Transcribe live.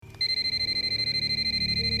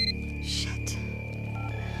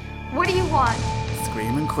want?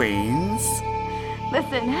 Screaming Queens.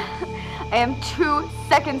 Listen, I am 2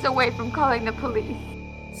 seconds away from calling the police.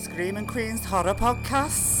 Screaming Queens Horror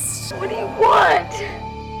Podcast. What do you want?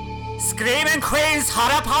 Screaming Queens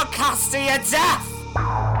Horror Podcast to your death!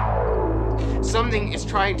 Something is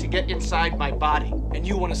trying to get inside my body, and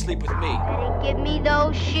you want to sleep with me. Better give me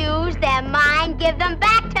those shoes. They're mine. Give them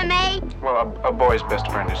back to me. Well, a boy's best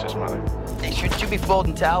friend is his mother. Hey, shouldn't you be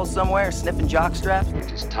folding towels somewhere, sniffing jock straps?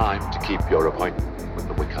 It is time to keep your appointment with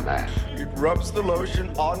the Wicker Man. It rubs the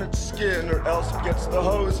lotion on its skin or else it gets the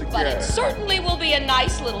hose again. But it certainly will be a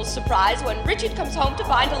nice little surprise when Richard comes home to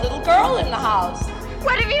find a little girl in the house.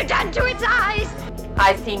 What have you done to its eyes?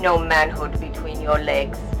 I see no manhood between your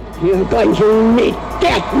legs. You're going to meet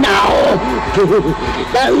death now!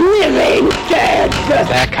 The living dead!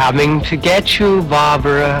 They're coming to get you,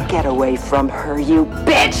 Barbara. Get away from her, you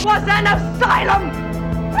bitch! It was an asylum!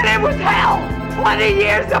 And it was hell! 20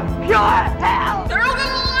 years of pure hell! They're all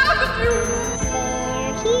gonna laugh at you!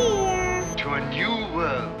 They're here. To a new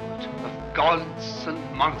world of gods and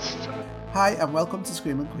monsters. Hi, and welcome to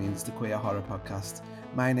Screaming Queens, the queer horror podcast.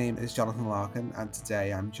 My name is Jonathan Larkin, and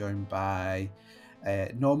today I'm joined by...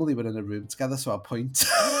 normally we're in a room together, so I'll point.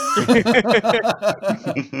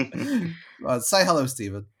 Well, say hello,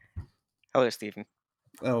 Stephen. Hello, Stephen.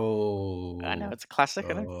 Oh. I know, it's a classic,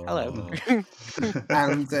 isn't it? Hello.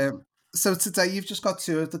 And so today you've just got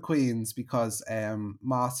two of the queens because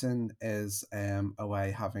Martin is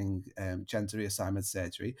away having gender reassignment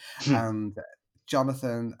surgery, and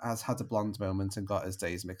Jonathan has had a blonde moment and got his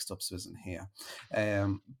days mixed up, so isn't here.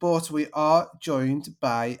 But we are joined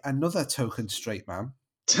by another token straight man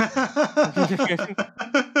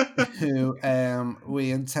who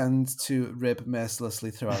we intend to rib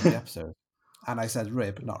mercilessly throughout the episode. And I said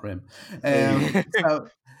rib, not rim. So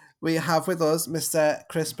we have with us Mr.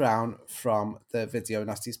 Chris Brown from the Video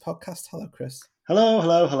Nasties podcast. Hello, Chris.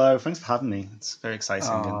 Hello. Thanks for having me. It's very exciting.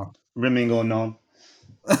 And rimming or none.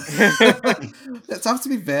 It'd have to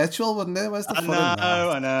be virtual, wouldn't it? Where's the fun in that?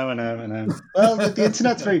 I know. Well, the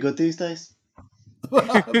internet's very good these days.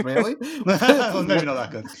 Really? Well, maybe not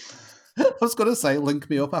that good. I was going to say, link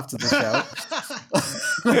me up after the show.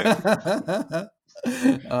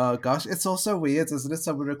 Oh gosh, it's also weird, isn't it?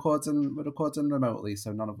 So we're recording remotely,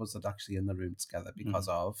 so none of us are actually in the room together because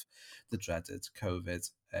of the dreaded COVID.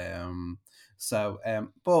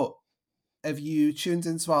 But have you tuned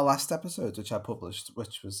into our last episode, which I published,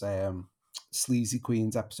 which was Sleazy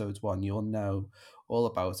Queens episode 1, you'll know all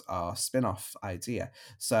about our spin-off idea.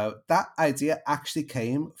 So that idea actually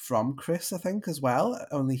came from Chris, I think, as well.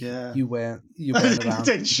 Only you weren't around.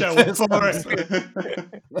 Didn't show up for it.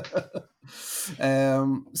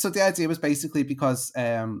 So the idea was basically because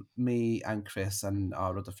me and Chris and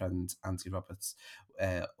our other friend Andy Roberts,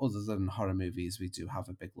 other than horror movies, we do have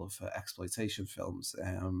a big love for exploitation films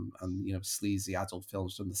and sleazy adult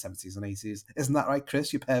films from the 70s and 80s. Isn't that right,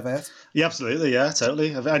 Chris? You pervert? Yeah, absolutely. Yeah,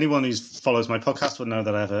 totally. Anyone who follows my podcast would know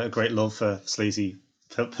that I have a great love for sleazy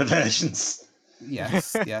perversions.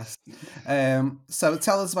 Yes. So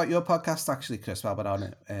tell us about your podcast, actually, Chris, while we're on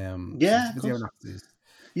it. Video Nasties.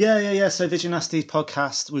 Yeah. So Video Nasties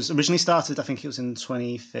podcast was originally started, I think it was in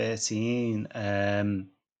 2013,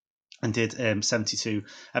 and did 72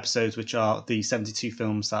 episodes, which are the 72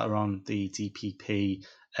 films that are on the DPP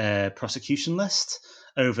prosecution list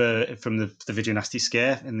from the Video Nasty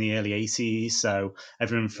scare in the early 80s. So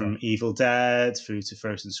everyone from Evil Dead through to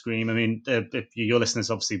Frozen Scream. I mean, your listeners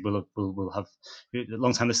obviously will have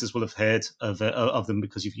long-time listeners will have heard of them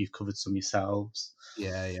because you've covered some yourselves.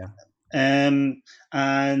 Yeah. And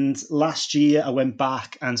last year I went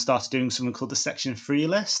back and started doing something called the Section 3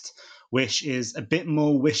 list, which is a bit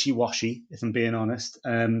more wishy-washy, if I'm being honest.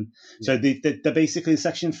 So the basically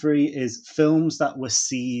Section 3 is films that were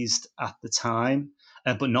seized at the time,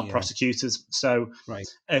 but not prosecuted. So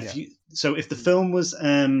if the film was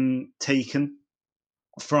taken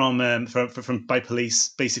from by police,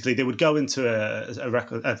 basically they would go into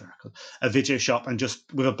a video shop and just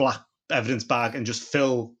with a black evidence bag and just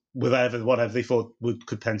fill whatever they thought could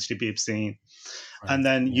potentially be obscene. Right. And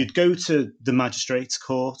then you'd go to the magistrate's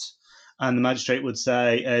court, and the magistrate would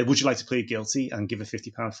say, would you like to plead guilty and give a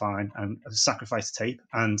 £50 fine and sacrifice a tape?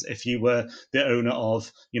 And if you were the owner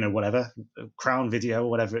of, whatever, Crown Video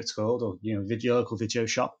or whatever it's called, or, local video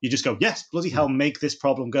shop, you just go, yes, bloody hell, make this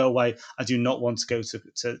problem go away. I do not want to go to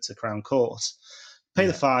Crown Court. Pay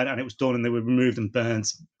the fine, and it was done, and they were removed and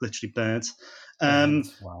burnt, literally burnt. Wow.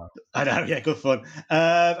 I know, yeah, good fun.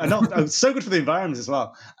 And so good for the environment as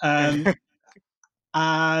well. So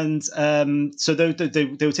they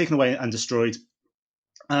were taken away and destroyed.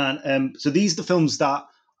 And so these are the films that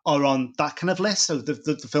are on that kind of list. So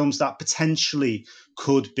the films that potentially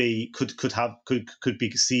could be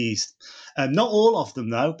seized. Not all of them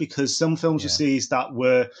though, because some films were seized that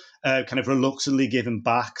were kind of reluctantly given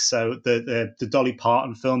back. So the Dolly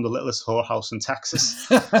Parton film, The Littlest Whorehouse in Texas,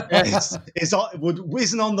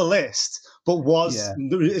 isn't on the list, but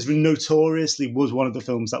is notoriously was one of the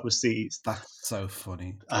films that was seized. That's so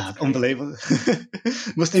funny. Unbelievable.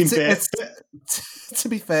 Must to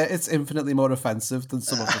be fair, it's infinitely more offensive than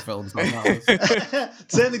some of the films on that list.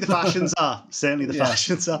 Certainly the fashions are.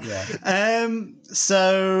 Fashions are. Yeah.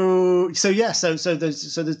 So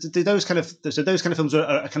those kind of films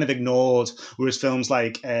are kind of ignored, whereas films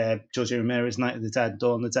like George Romero's Night of the Dead,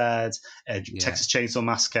 Dawn of the Dead, Texas Chainsaw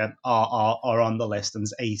Massacre are on the list, and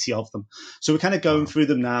there's 80 of them. So we're kind of going through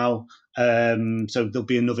them now. So there'll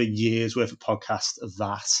be another year's worth of podcast of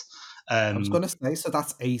that. I was going to say, so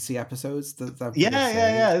that's 80 episodes.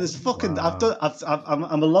 Yeah. There's fucking. Wow. I'm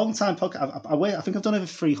a long time podcast. I think I've done over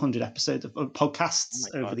 300 episodes of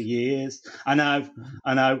podcasts over the years. I know.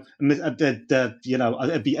 I'll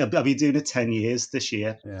be doing it 10 years this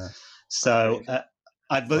year. Yeah. So.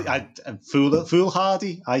 I'd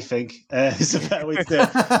foolhardy, I think, is a better way to do it.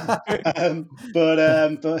 But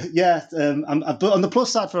on the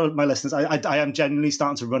plus side for my listeners, I am genuinely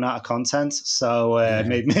starting to run out of content, so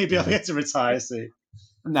maybe I'll get to retire soon.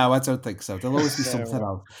 No, I don't think so. There'll always be something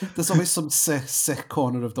else. There's always some sick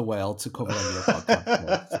corner of the world to cover on your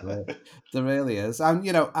podcast. There really is. And,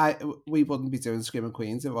 we wouldn't be doing Screaming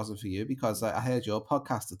Queens if it wasn't for you, because I heard your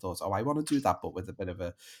podcast and thought, I want to do that, but with a bit of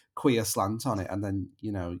a queer slant on it. And then,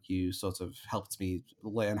 you sort of helped me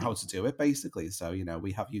learn how to do it, basically. So,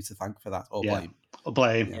 we have you to thank for that. Or blame.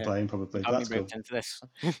 Blame, probably. That's cool. Into this.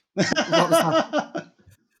 What was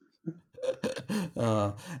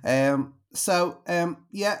that?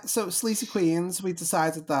 So Sleazy Queens, we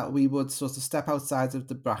decided that we would sort of step outside of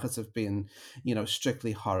the bracket of being,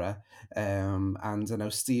 strictly horror. And I know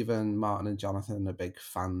Stephen, Martin and Jonathan are big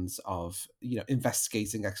fans of,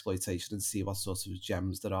 investigating exploitation and see what sort of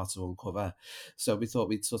gems there are to uncover. So we thought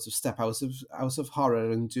we'd sort of step out of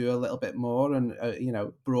horror and do a little bit more and,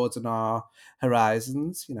 broaden our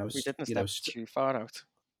horizons. We didn't step too far out.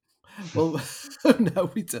 Well, no,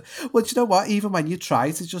 we do. Well, do you know what? Even when you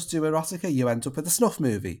try to just do erotica, you end up with a snuff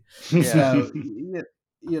movie. So,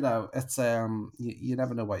 it's you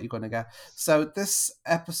never know what you're going to get. So this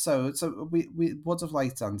episode, we would have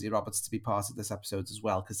liked Andy Roberts to be part of this episode as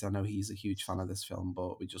well, because I know he's a huge fan of this film,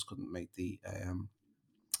 but we just couldn't make the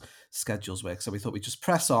schedules work. So we thought we'd just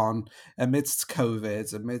press on amidst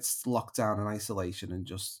COVID, amidst lockdown and isolation, and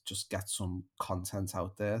just get some content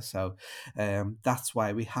out there. So that's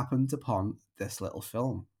why we happened upon this little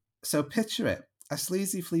film. So picture it, a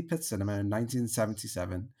sleazy flea pit cinema in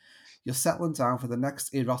 1977. You're settling down for the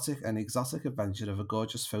next erotic and exotic adventure of a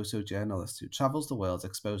gorgeous photojournalist who travels the world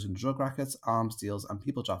exposing drug rackets, arms deals and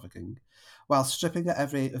people trafficking, while stripping at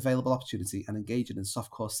every available opportunity and engaging in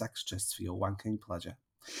softcore sex trysts for your wanking pleasure.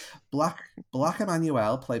 Black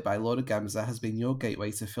Emmanuel, played by Laura Gemser, has been your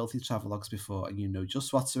gateway to filthy travelogues before, and you know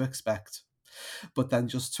just what to expect. But then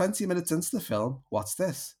just 20 minutes into the film, what's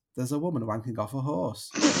this? There's a woman wanking off a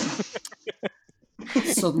horse.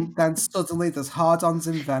 Suddenly there's hard-ons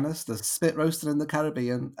in Venice, there's spit roasting in the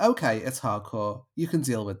Caribbean. Okay, it's hardcore. You can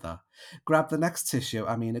deal with that. Grab the next tissue.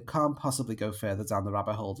 I mean, it can't possibly go further down the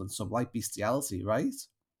rabbit hole than some light bestiality, right?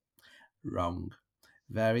 Wrong.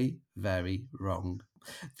 Very, very wrong.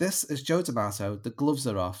 This is Joe D'Amato. The gloves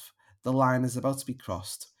are off. The line is about to be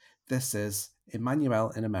crossed. This is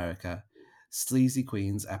Emmanuel in America, Sleazy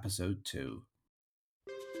Queens, Episode 2.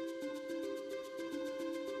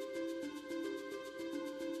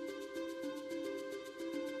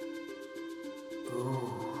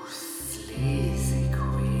 Ooh, sleazy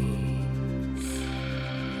queens.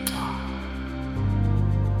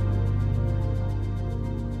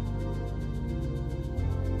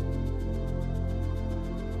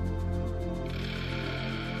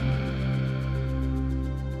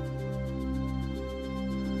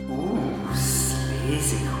 Ooh,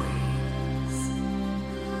 sleazy queens.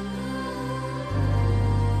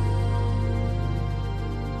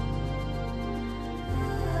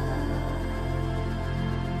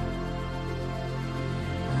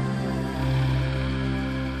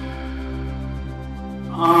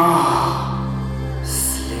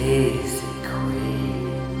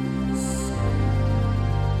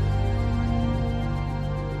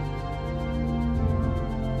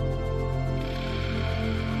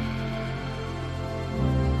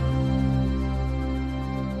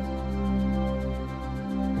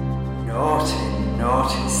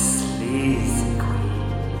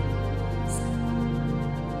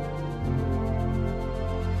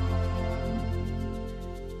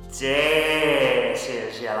 You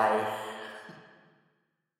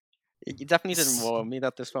definitely didn't warn me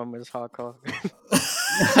that this one was hardcore.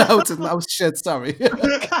 Oh shit, sorry.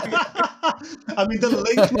 I mean, the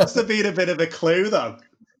link must have been a bit of a clue, though.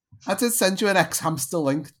 I did send you an X-Hamster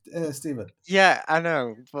link, Stephen. Yeah, I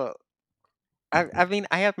know, but I mean,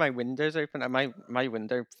 I had my windows open, and my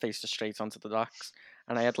window faced straight onto the docks,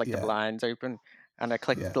 and I had the blinds open, and I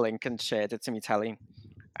clicked the link and shared it to me telly,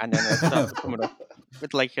 and then it started coming up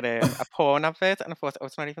with a porn advert, and I thought, oh,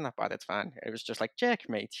 it's not even that bad, it's fine. It was just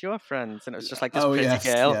Jerkmate, your friends, and it was just this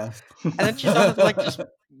pretty girl, and then she started just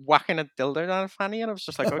whacking a dildo down her fanny, and I was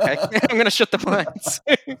just like, okay, I'm gonna shut the blinds.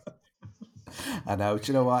 I know. Do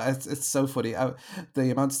you know what? It's so funny.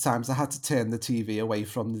 The amount of times I had to turn the TV away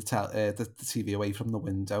from the TV away from the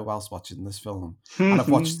window whilst watching this film, and I've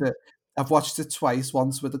watched it twice.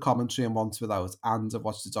 Once with the commentary and once without, and I've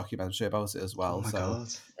watched a documentary about it as well. Oh my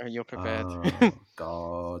God! Are you prepared? Oh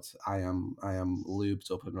God, I am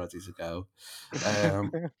lubed up and ready to go.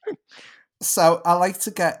 So I like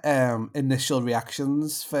to get initial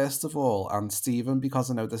reactions first of all, and Stephen,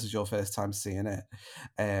 because I know this is your first time seeing it.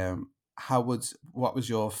 What was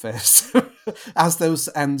your first as those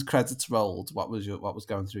end credits rolled? What was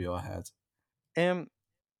going through your head? I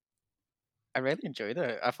really enjoyed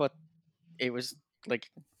it. I thought it was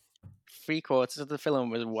 3/4 of the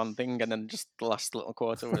film was one thing, and then just the last little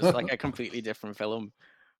quarter was a completely different film.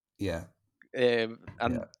 Yeah. I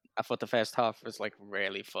thought the first half was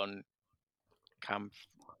really fun, camp,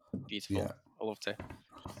 beautiful. Yeah. I loved it.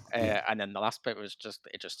 And then the last bit was just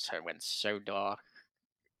went so dark.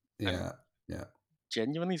 Yeah.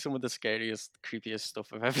 Genuinely some of the scariest, creepiest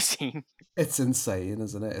stuff I've ever seen. It's insane,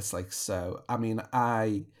 isn't it? It's so. I mean,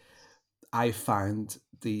 I found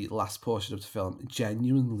the last portion of the film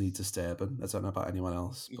genuinely disturbing. I don't know about anyone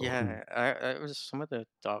else. But... Yeah, it was some of the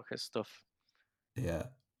darkest stuff. Yeah.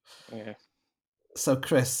 Yeah. So,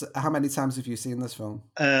 Chris, how many times have you seen this film?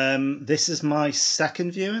 This is my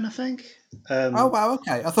second viewing, I think. Oh wow!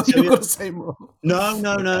 Okay, I thought you were going to say more. No.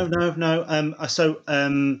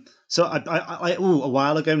 So I a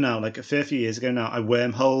while ago now, a fair few years ago now, I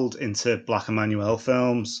wormholed into Black Emanuelle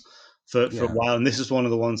films for a while, and this is one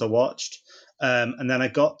of the ones I watched. And then I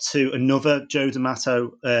got to another Joe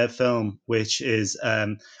D'Amato film, which is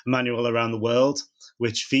Emanuelle Around the World,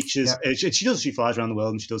 which features she flies around the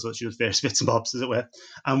world and she does various bits and bobs, as it were.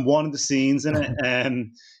 And one of the scenes in it,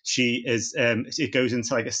 it goes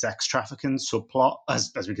into a sex trafficking subplot,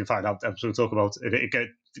 as we can find out as we'll talk about it.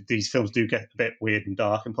 These films do get a bit weird and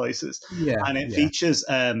dark in places, and it features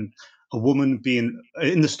a woman being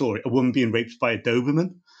raped by a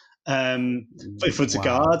Doberman. In front of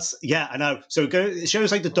guards. Yeah, I know. So it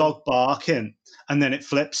shows the dog barking, and then it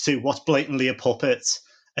flips to what's blatantly a puppet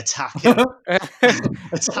attacking.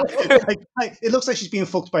 It looks like she's being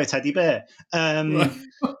fucked by a teddy bear. On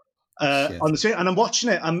the screen, and I'm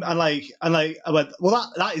watching it. I went,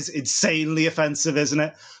 well, that is insanely offensive, isn't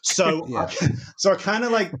it? So, I kind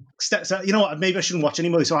of stepped out. You know what? Maybe I shouldn't watch any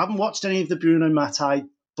more. So I haven't watched any of the Bruno Mattei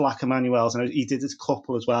Black Emanuelles, and he did a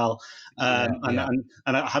couple as well. And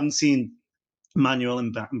I haven't seen Manuel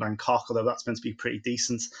in Bangkok, although that's meant to be pretty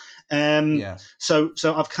decent. So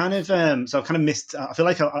I've kind of missed. I feel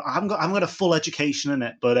like I haven't got a full education in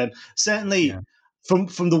it, but certainly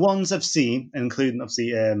from the ones I've seen, including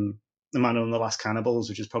obviously Emanuelle and the Last Cannibals,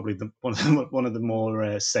 which is probably one of the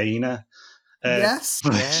more saner. Yes, I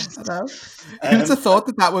know. Who'd have thought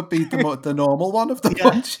that would be the normal one of the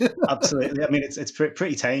bunch? Absolutely. I mean, it's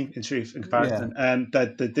pretty tame in truth, in comparison.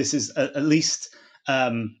 But this is at least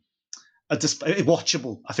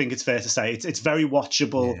watchable. I think it's fair to say it's very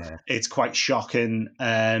watchable. Yeah. It's quite shocking,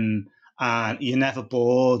 and you're never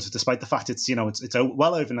bored, despite the fact it's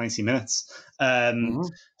well over 90 minutes.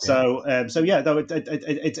 So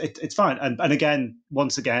it's fine. And again,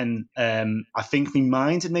 once again, I think my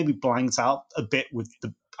mind had maybe blanked out a bit with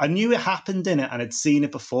the. I knew it happened in it and I'd seen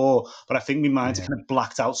it before, but I think my mind had kind of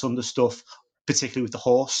blacked out some of the stuff, particularly with the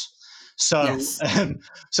horse. So,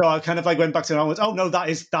 so I kind of went back to it and went, oh no, that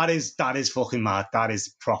is fucking mad. That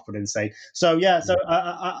is proper insane. So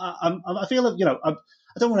I feel I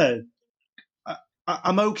don't want to.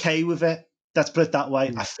 I'm okay with it. Let's put it that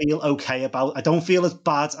way. I feel okay about. I don't feel as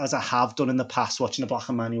bad as I have done in the past watching the Black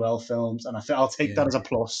Emanuelle films, and I'll take that as a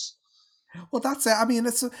plus. Well, that's it. I mean,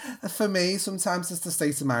 it's for me. Sometimes it's the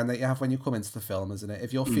state of mind that you have when you come into the film, isn't it?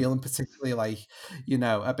 If you're feeling particularly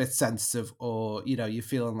a bit sensitive, or you're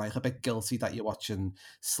feeling a bit guilty that you're watching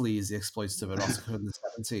sleazy exploitative erotica in the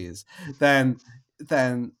 70s,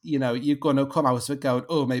 then you're going to come out of it going,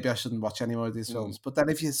 oh, maybe I shouldn't watch any more of these films. But then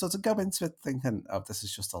if you sort of go into it thinking, oh, this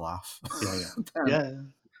is just a laugh.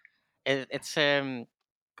 It's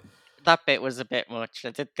that bit was a bit much.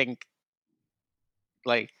 I did think,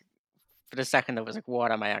 like, for the second I was like,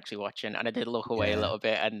 what am I actually watching? And I did look away a little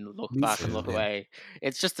bit and look back and look away.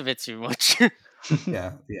 It's just a bit too much.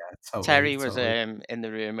 Yeah, totally. Terry was in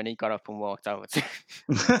the room and he got up and walked out.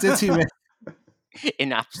 Did he really?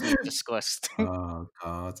 In absolute disgust. Oh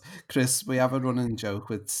God, Chris, we have a running joke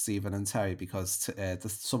with Stephen and Terry because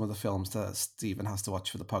some of the films that Stephen has to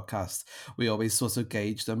watch for the podcast, we always sort of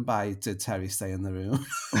gauge them by did Terry stay in the room?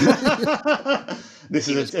 This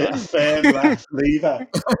is a fair left lever.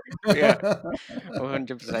 Yeah,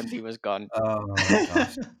 100% he was gone. Oh my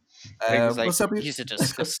gosh. He was like, he's a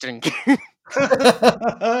disgusting.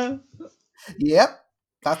 Yep.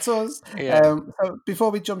 That's us. Yeah. So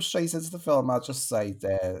before we jump straight into the film, I'll just say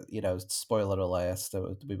spoiler alert,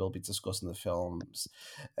 that we will be discussing the film's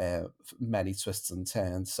many twists and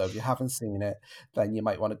turns. So if you haven't seen it, then you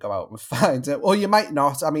might want to go out and find it, or you might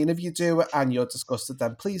not. I mean, if you do and you're disgusted,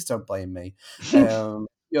 then please don't blame me.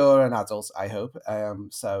 You're an adult, I hope,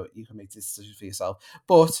 so you can make this decision for yourself.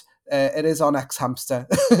 But it is on X Hamster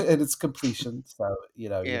in its completion, so you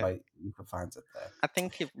can find it there. I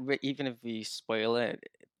think even if we spoil it,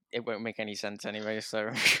 it won't make any sense anyway. So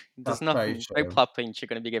there's no plot points you're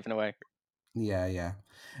going to be giving away. Yeah.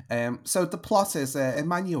 So the plot is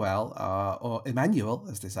Emmanuel, or Emmanuel,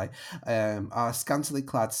 as they say, our scantily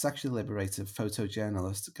clad, sexually liberated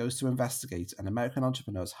photojournalist goes to investigate an American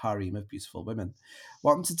entrepreneur's harem of beautiful women.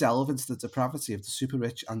 Wanting to delve into the depravity of the super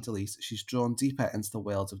rich and elite, she's drawn deeper into the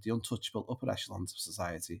world of the untouchable upper echelons of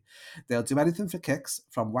society. They'll do anything for kicks,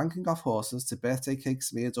 from wanking off horses to birthday cake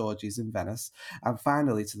smeared orgies in Venice, and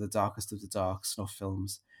finally to the darkest of the dark snuff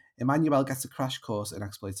films. Emmanuel gets a crash course in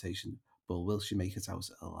exploitation. But will she make it out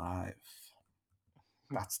alive?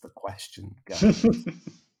 That's the question, guys.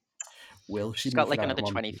 Will she? She's got like another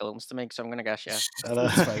 20 films to make, so I'm going to guess yes.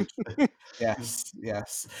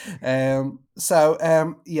 I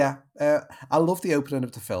love the opening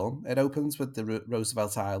of the film. It opens with the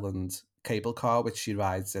Roosevelt Island cable car, which she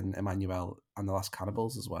rides in Emmanuel and the Last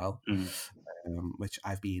Cannibals as well, which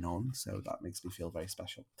I've been on, so that makes me feel very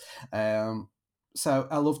special. So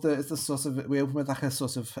I love the sort of, we open with like a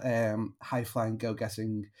sort of high-flying,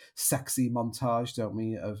 go-getting, sexy montage, don't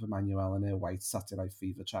we, of Emmanuel in her white Saturday Night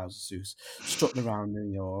Fever trouser suit, strutting around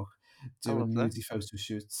New York, doing nudie photo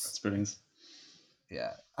shoots. That's brilliant.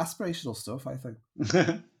 Yeah, aspirational stuff, I think.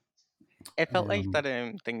 It felt like that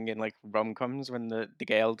thing in like rom-coms when the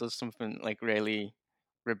girl does something like really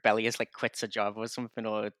rebellious, like quits a job or something,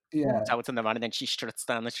 or walks out in the van and then she struts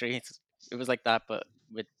down the street. It was like that, but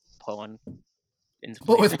with porn.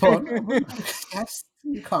 But with porn, yes,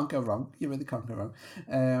 you can't go wrong. You really can't go wrong.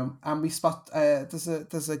 And we spot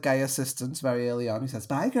there's a gay assistant very early on who says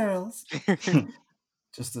 "Bye, girls,"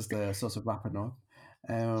 just as they're sort of wrapping up.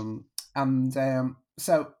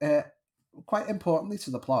 So quite importantly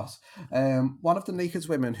to the plot, one of the naked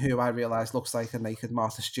women who I realise looks like a naked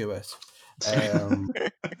Martha Stewart.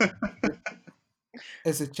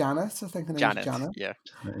 Is it Janet? I think her name is Janet. Yeah.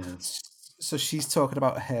 So she's talking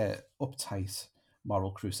about her uptight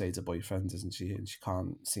moral crusader boyfriend, isn't she? And she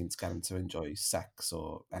can't seem to get him to enjoy sex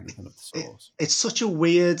or anything of the sort. It's such a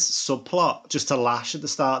weird subplot just to lash at the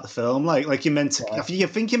start of the film. Like you're meant to, you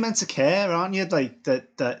think you're meant to care, aren't you? Like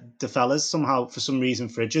that the fella's somehow for some reason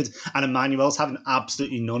frigid, and Emmanuel's having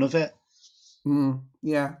absolutely none of it.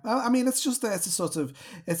 Yeah, I mean, it's just there to sort of,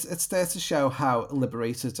 it's there to show how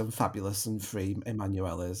liberated and fabulous and free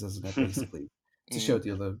Emmanuel is, isn't it? Basically. To show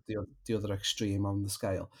the other extreme on the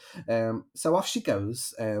scale. So off she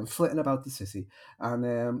goes, flitting about the city,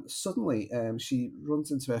 and suddenly she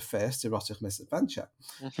runs into her first erotic misadventure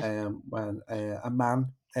when a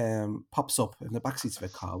man pops up in the backseat of her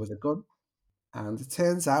car with a gun. And it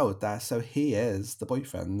turns out that he is the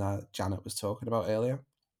boyfriend that Janet was talking about earlier.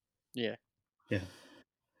 Yeah.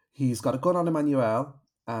 He's got a gun on Emmanuel.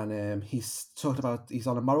 And he's talking about, he's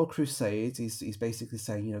on a moral crusade. He's basically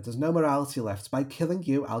saying, there's no morality left. By killing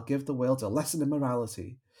you, I'll give the world a lesson in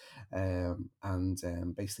morality.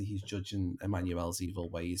 Basically he's judging Emmanuel's evil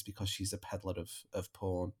ways because she's a peddler of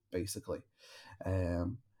porn, basically.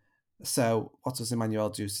 So what does Emmanuel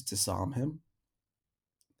do to disarm him?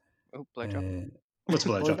 Oh, blowjob. It's a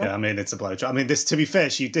blowjob, yeah. I mean, it's a blowjob. I mean, to be fair,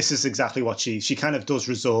 this is exactly what she kind of does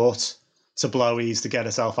resort to blowies to get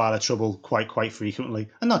herself out of trouble quite frequently.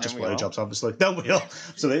 And not just blowjobs, obviously. Don't we all?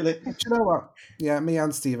 Absolutely. Do you know what? Yeah, me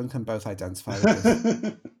and Stephen can both identify with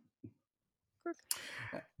this.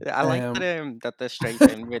 I like that they're straight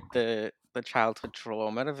in with the childhood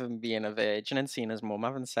trauma of him being a virgin and seeing his mum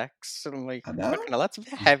having sex. And I'm like, that's a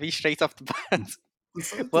bit heavy straight off the bat.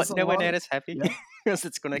 But nowhere near as heavy as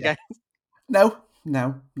it's going to get. No,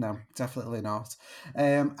 No, definitely not.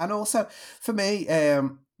 And also, for me,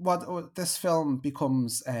 what this film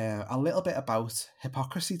becomes a little bit about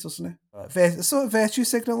hypocrisy, doesn't it? Sort of virtue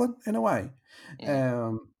signaling in a way.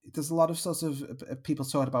 There's a lot of sort of people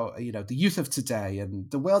talking about, the youth of today and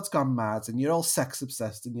the world's gone mad and you're all sex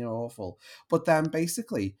obsessed and you're awful. But then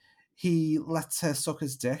basically he lets her suck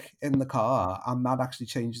his dick in the car and that actually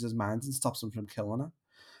changes his mind and stops him from killing her.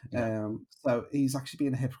 Yeah. So he's actually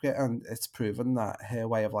being a hypocrite, and it's proven that her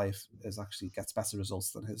way of life gets better results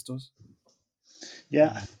than his does.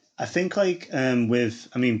 Yeah, I think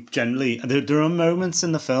generally there are moments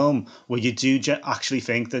in the film where you do actually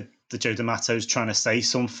think that Joe D'Amato's trying to say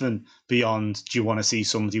something beyond, do you want to see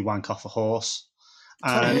somebody wank off a horse?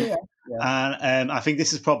 And I think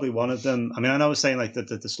this is probably one of them. I mean, I know I was saying like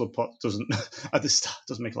the slug pot doesn't at the start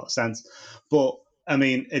doesn't make a lot of sense, but I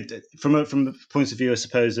mean, from the point of view, I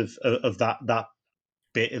suppose, of that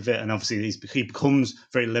bit of it, and obviously he becomes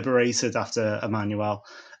very liberated after Emmanuel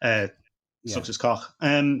sucks his cock.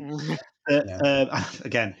 Again,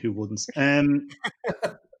 who wouldn't?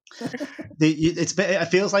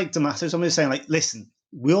 It feels like D'Amato's almost saying like, listen,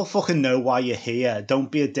 we'll fucking know why you're here.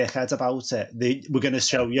 Don't be a dickhead about it. We're going to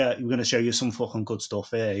show you some fucking good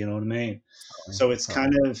stuff here. You know what I mean? So it's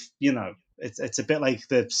kind of, it's a bit like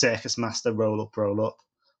the Circus Master roll up.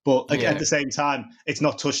 But again, at the same time, it's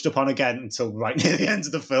not touched upon again until right near the end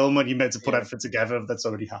of the film when you're meant to put everything together that's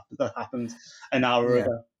already happened. That happened an hour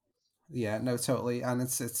ago. Yeah, no, totally. And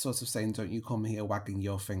it's sort of saying, don't you come here wagging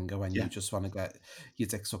your finger when you just want to get your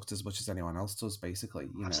dick sucked as much as anyone else does, basically.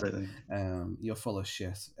 Absolutely. You're full of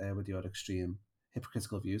shit with your extreme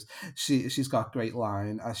hypocritical views. She's got a great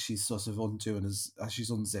line as she's sort of undoing as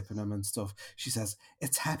she's unzipping them and stuff. She says,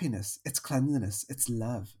 "It's happiness, it's cleanliness, it's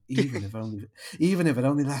love, even if it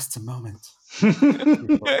only lasts a moment."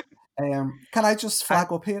 Can I just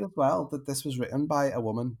flag up here as well that this was written by a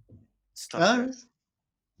woman?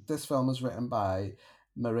 This film was written by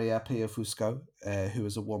Maria Pia Fusco, who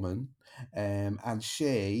is a woman, and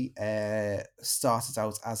she started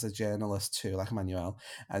out as a journalist too, like Emmanuel,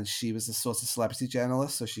 and she was a sort of celebrity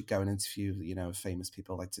journalist, so she'd go and interview, famous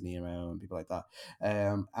people like De Niro and people like that,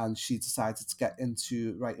 and she decided to get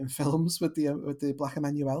into writing films with the Black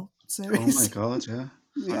Emmanuel series. Oh my god, yeah.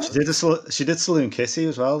 Yeah. She did Saloon Kissy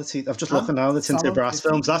as well. I've just looking now, the Tinte Brass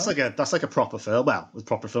films. That's like a proper film. Well, as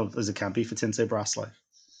proper film as it can be for Tinte Brass, like.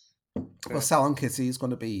 Well, Salon Kitty is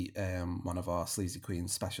going to be one of our Sleazy Queen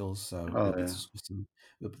specials, so we'll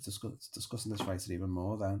be discussing this writer even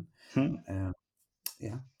more then.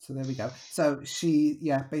 So there we go. So she,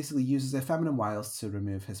 basically uses her feminine wiles to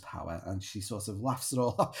remove his power, and she sort of laughs it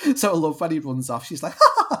all off. So I love when he runs off. She's like,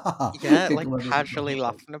 yeah, like casually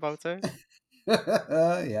laughing about it.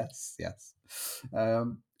 Yes.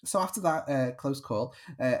 So after that close call,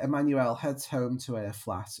 Emmanuel heads home to her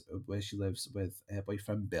flat where she lives with her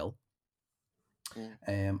boyfriend Bill.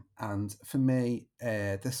 And for me,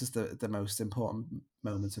 this is the most important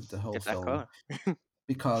moment of the whole film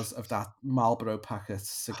because of that Marlboro packet,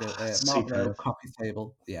 Marlboro coffee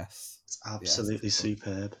table. Yes, it's absolutely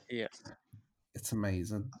superb. Yeah, it's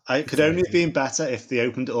amazing. It could only have been better if they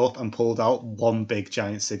opened it up and pulled out one big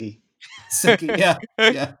giant ciggy. Yeah.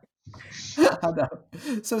 I know.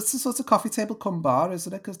 So it's a sort of coffee table come bar,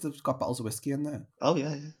 isn't it? Because they've got bottles of whiskey in there. Oh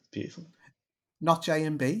yeah, beautiful. Not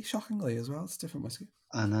J&B, shockingly as well. It's different whiskey.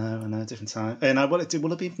 I know, different time. And will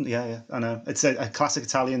it be? Yeah. I know. It's a classic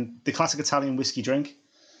Italian whiskey drink.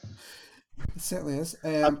 It certainly is.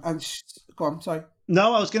 Go on. Sorry.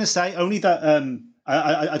 No, I was going to say only that.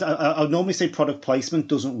 I normally say product placement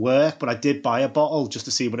doesn't work, but I did buy a bottle just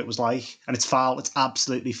to see what it was like, and it's foul. It's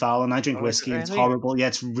absolutely foul, and I drink whiskey. It's horrible. Yeah,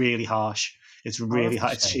 it's really harsh. It's really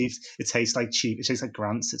hard. It's cheap. It tastes like cheap. It tastes like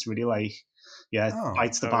Grant's. It's really like,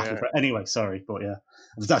 bites the back. Yeah. Anyway, sorry, but yeah.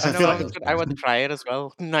 I want to try it as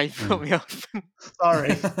well. No, put me off.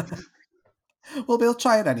 Sorry. Well, we'll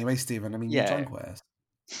try it anyway, Stephen. I mean, you drank worse.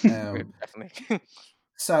 Definitely.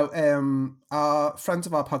 So, our friend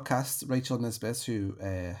of our podcast, Rachel Nisbet, who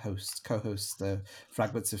co-hosts the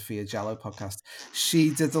Fragments of Fear Jello podcast,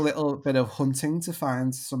 she did a little bit of hunting to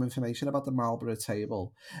find some information about the Marlborough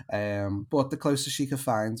table. But the closest she could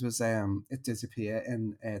find was it did appear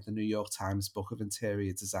in the New York Times Book of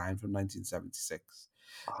Interior Design from 1976.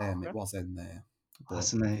 It was in there. But,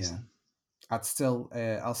 that's amazing.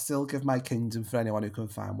 Yeah, I'll still give my kingdom for anyone who can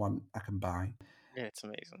find one I can buy. Yeah, it's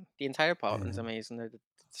amazing. The entire apartment's amazing.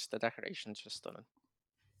 The decoration's just stunning.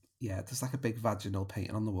 Yeah, there's like a big vaginal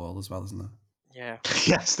painting on the wall as well, isn't there? Yeah.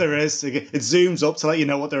 Yes, there is. It zooms up to let you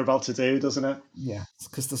know what they're about to do, doesn't it? Yeah,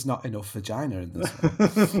 because there's not enough vagina in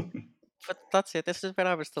this one. But that's it. This is where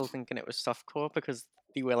I was still thinking it was softcore because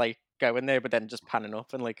they were like going there, but then just panning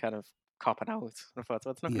up and like kind of copping out. I thought,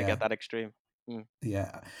 well, it's not going to get that extreme.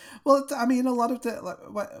 Yeah. Well, I mean, a lot of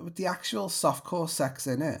the actual softcore sex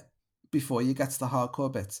in it, before you get to the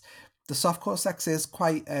hardcore bits, the softcore sex is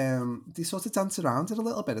quite. They sort of dance around it a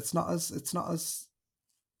little bit. It's not as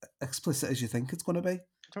explicit as you think it's going to be.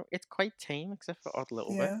 It's quite tame, except for odd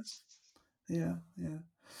little bits. Yeah.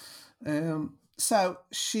 So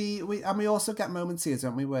we also get moments here,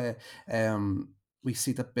 don't we, where we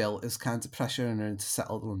see that Bill is kind of pressuring her to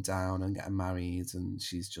settle them down and getting married, and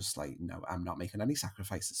she's just like, "No, I'm not making any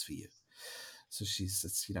sacrifices for you." So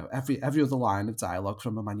it's every other line of dialogue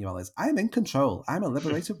from Emmanuelle is, "I'm in control. I'm a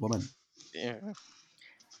liberated woman." Yeah.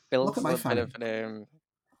 Bill's Look at my a bit of an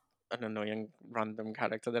annoying random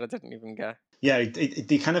character that I didn't even get. Yeah,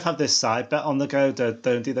 they kind of have this side bet on the go, don't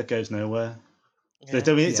they, that goes nowhere. Yeah.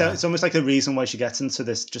 It's almost like the reason why she gets into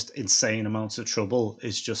this just insane amounts of trouble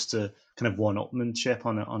is just to kind of one-upmanship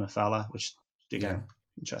on a fella, which, again,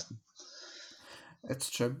 interesting.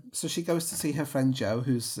 It's true. So she goes to see her friend Joe,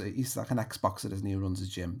 he's like an ex-boxer, doesn't he, who runs a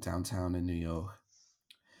gym downtown in New York.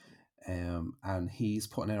 And he's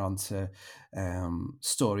putting her onto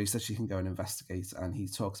stories that she can go and investigate. And he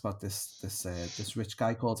talks about this rich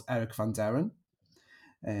guy called Eric Van Deren.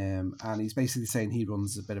 And he's basically saying he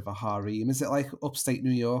runs a bit of a harem. Is it like upstate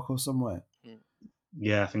New York or somewhere?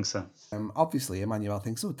 Yeah, I think so. Obviously, Emmanuelle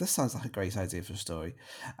thinks, "Oh, this sounds like a great idea for a story,"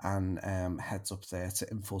 and heads up there to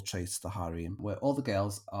infiltrate the harem, where all the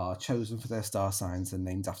girls are chosen for their star signs and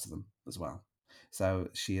named after them as well. So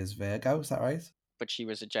she is Virgo, is that right? But she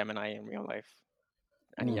was a Gemini in real life,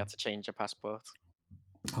 and he had to change her passport.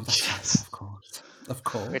 Oh, that's right, of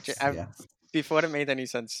course. Which before it made any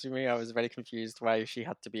sense to me, I was very confused why she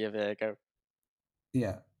had to be a Virgo.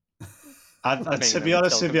 Yeah. To be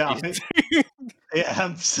honest with you,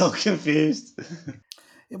 I'm still confused.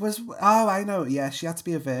 It was. Oh, I know. Yeah, she had to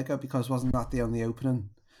be a Virgo because wasn't that the only opening?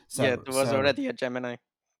 So, there was already a Gemini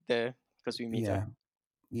there because we meet her.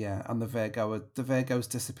 Yeah, and the Virgos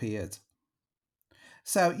disappeared.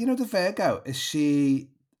 So the Virgo, is she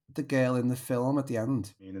the girl in the film at the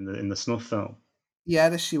end? In the snuff film. Yeah,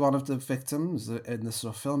 is she one of the victims in the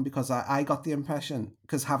snuff film? Because I got the impression,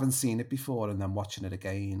 because having seen it before and then watching it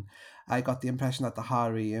again, I got the impression that the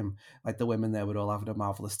harem, like the women there, were all having a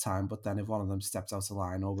marvelous time. But then if one of them stepped out of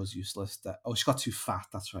line or was useless, she got too fat.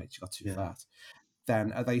 That's right, she got too fat.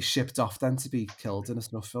 Then are they shipped off then to be killed in a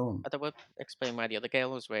snuff film? That would explain why the other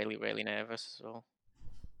girl was really, really nervous. So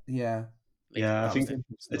yeah. Yeah, I think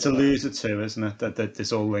it's alluded to, isn't it, that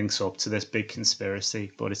this all links up to this big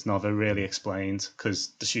conspiracy, but it's never really explained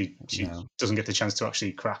because she doesn't get the chance to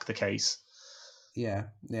actually crack the case. Yeah.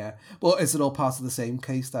 Well, is it all part of the same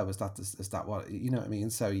case though? Is that what you know what I mean?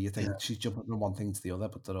 So you think she's jumping from one thing to the other,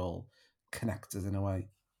 but they're all connected in a way.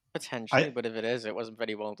 Potentially, but if it is, it wasn't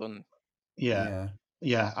very well done.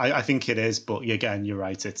 Yeah, I think it is, but again, you're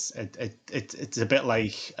right. It's a bit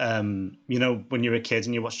like when you're a kid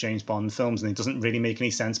and you watch James Bond films and it doesn't really make any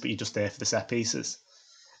sense, but you're just there for the set pieces.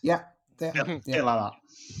 Yeah. Like that.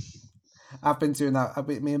 I've been doing that.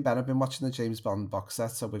 Me and Ben have been watching the James Bond box set,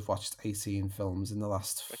 so we've watched 18 films in the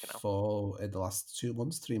last 3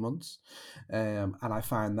 months, and I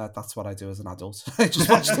find that that's what I do as an adult. I just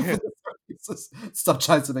watch them. Stop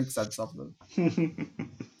trying to make sense of them.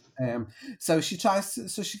 So she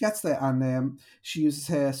gets there and she uses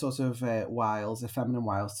her sort of wiles, her feminine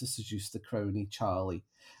wiles, to seduce the crony Charlie.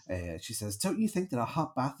 She says, "Don't you think that a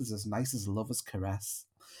hot bath is as nice as a lover's caress?"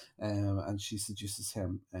 And she seduces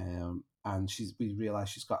him. And we realise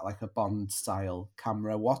she's got like a Bond style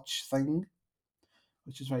camera watch thing,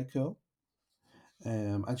 which is very cool.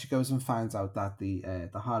 And she goes and finds out that the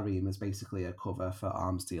harem is basically a cover for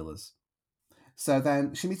arms dealers. So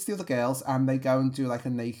then she meets the other girls and they go and do like a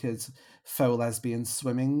naked faux lesbian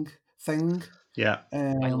swimming thing. Yeah.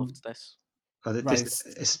 I loved this.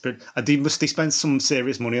 They spent some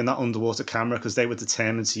serious money on that underwater camera because they were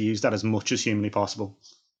determined to use that as much as humanly possible.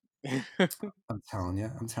 I'm telling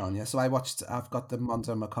you. So I've got the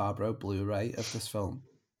Mondo Macabro Blu-ray of this film,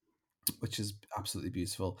 which is absolutely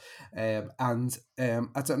beautiful. And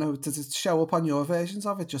I don't know, does it show up on your versions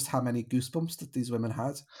of it just how many goosebumps that these women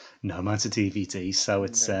had? No, mine's a DVD, so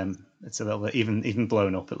it's a little bit even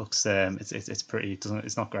blown up. It looks it's pretty.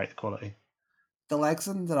 It's not great quality. The legs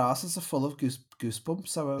and their asses are full of goosebumps.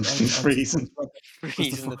 So freezing.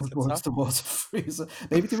 The water freezing.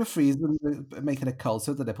 Maybe they were freezing, making it cold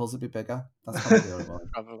so the nipples would be bigger. That's probably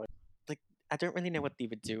what. Probably. I don't really know what they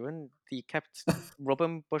were doing. They kept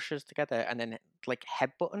rubbing bushes together and then like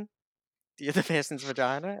headbutting the other person's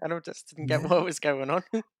vagina. I just didn't get what was going on.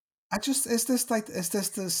 is this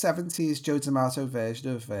the 70s Joe D'Amato version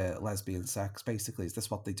of lesbian sex? Basically, is this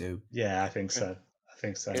what they do? Yeah, I think so.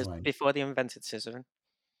 It was before they invented scissoring.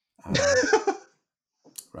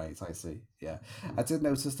 Right, I see. Yeah, I did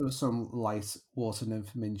notice there was some light water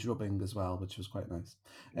nymph minge rubbing as well, which was quite nice.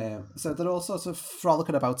 So they're all sort of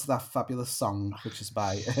frolicking about to that fabulous song, which is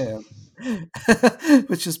by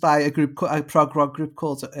a prog rock group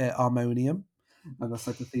called Harmonium, and that's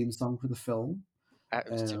like the theme song for the film. It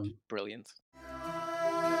was brilliant.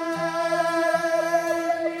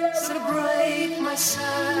 Celebrate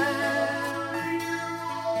myself,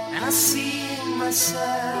 and I sing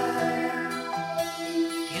myself.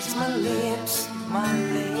 Kiss my lips, my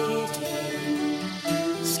lady,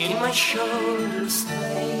 skin my shoulders,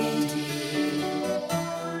 lady.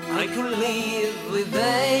 I could live with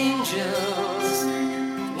angels.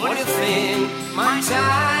 What do you think? My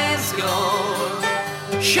time's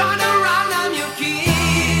gone. Shine around, I'm your king.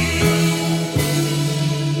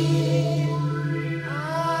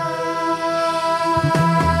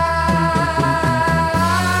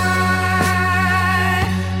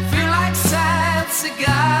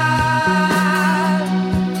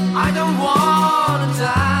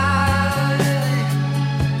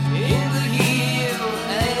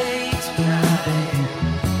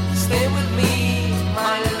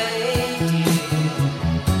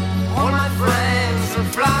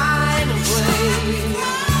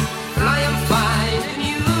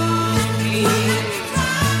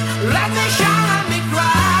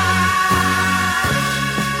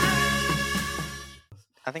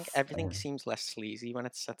 I think everything seems less sleazy when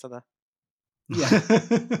it's set to that. Yeah.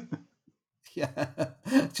 Yeah.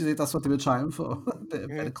 Do you think that's what they were trying for? A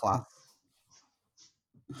bit of class.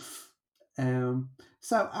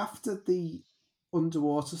 So after the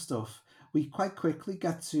underwater stuff, we quite quickly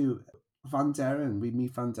get to Van Deren. We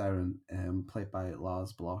meet Van Deren, played by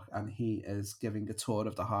Lars Bloch, and he is giving a tour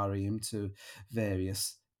of the harem to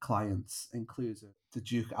various clients, including the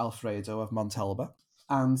Duke Alfredo of Montalba.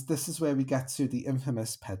 And this is where we get to the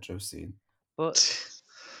infamous Pedro scene. But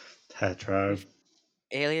Pedro.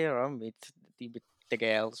 Earlier on, the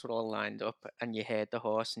girls were all lined up, and you heard the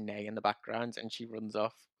horse neigh in the background, and she runs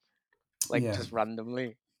off, just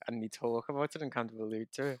randomly, and you talk about it and kind of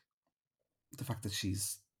allude to it. The fact that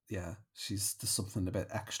she's there's something a bit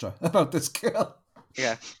extra about this girl.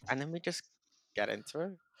 Yeah, and then we just get into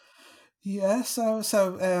it. Yeah, so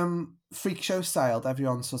freak show styled,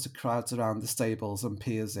 everyone sort of crowds around the stables and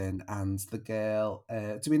peers in, and the girl,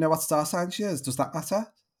 do we know what star sign she is? Does that matter?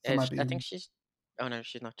 I think she's, oh no,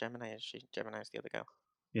 she's not Gemini, is she? Gemini's the other girl.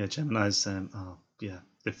 Yeah, Gemini's, for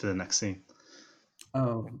the next scene.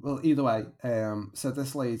 Oh, well, either way, so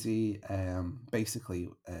this lady basically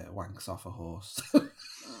wanks off a horse.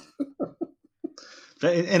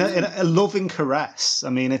 In a loving caress. I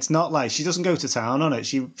mean, it's not like she doesn't go to town on it.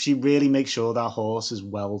 She really makes sure that horse is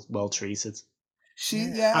well treated.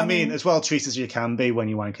 I mean, as well treated as you can be when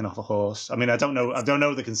you're wanking off a horse. I mean, I don't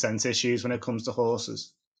know the consent issues when it comes to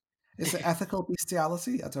horses. Is it ethical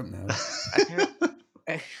bestiality? I don't know.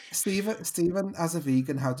 Stephen, as a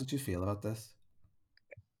vegan, how did you feel about this?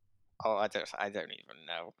 Oh, I don't even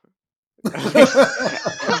know.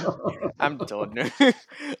 I'm done.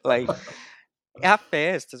 At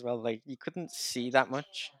first as well, you couldn't see that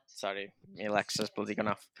much. Sorry, my Alexa's bloody gone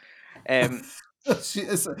off.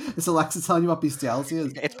 Is Alexa telling you what bestiality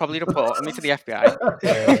is? It's probably reporting me to the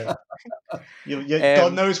FBI.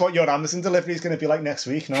 God knows what your Amazon delivery is going to be like next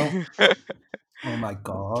week now. Oh my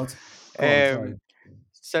God.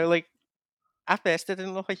 So at first it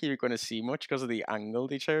didn't look like you were going to see much because of the angle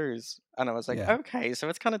they chose, and I was like, okay, so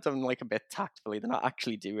it's kind of done a bit tactfully. They're not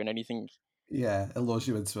actually doing anything. Yeah, it lures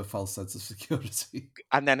you into a false sense of security.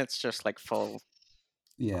 And then it's just full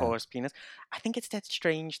horse penis. I think it's dead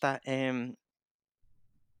strange that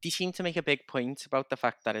they seem to make a big point about the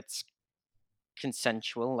fact that it's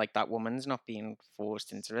consensual. That woman's not being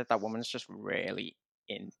forced into it. That woman's just really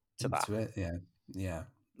into that. It, yeah.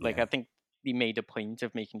 I think they made a point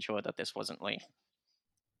of making sure that this wasn't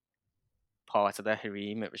part of the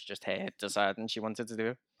harem. It was just her deciding she wanted to do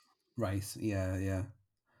it. Right. Yeah.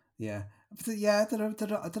 But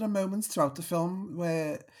there are moments throughout the film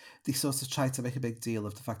where they sort of try to make a big deal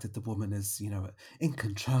of the fact that the woman is, in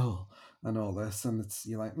control and all this, and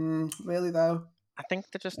you're like, really though? I think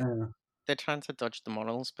they're trying to dodge the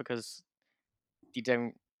morals because they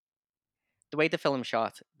don't. The way the film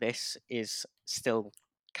shot, this is still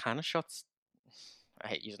kind of shot. I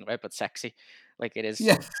hate using the word, but sexy. It is.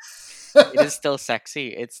 Yeah. It is still sexy.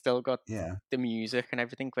 It's still got the music and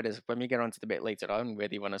everything. But when we get onto the bit later on where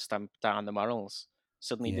they want to stamp down the morals,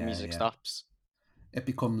 suddenly the music stops. it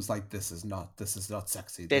becomes like this is not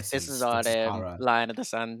sexy. This is our horror. line of the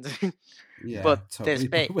sand. Yeah, but totally. this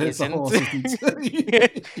bit Whereas the isn't. horse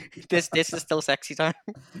isn't. this is still sexy time.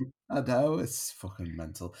 I know, it's fucking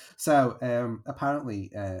mental. So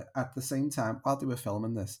apparently at the same time while they were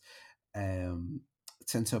filming this,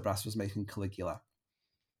 Tinto Brass was making Caligula,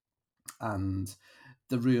 and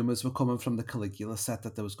the rumours were coming from the Caligula set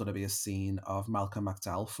that there was going to be a scene of Malcolm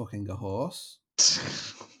McDowell fucking a horse.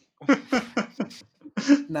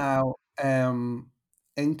 Now,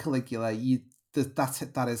 in Caligula,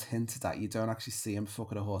 that is hinted at. You don't actually see him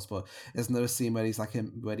fucking a horse, but isn't there a scene where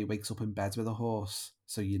where he wakes up in bed with a horse,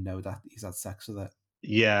 so you know that he's had sex with it?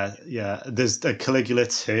 Yeah. There's a Caligula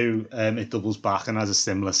 2. It doubles back and has a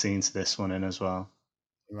similar scene to this one in as well.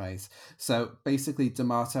 Right. So basically,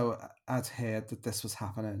 D'Amato had heard that this was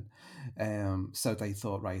happening, so they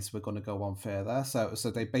thought, right, we're going to go on further. So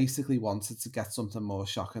they basically wanted to get something more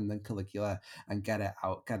shocking than Caligula and get it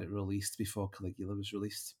released before Caligula was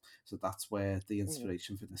released. So that's where the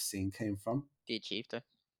inspiration for this scene came from. They achieved it.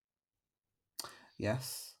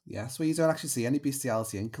 Yes. Well, you don't actually see any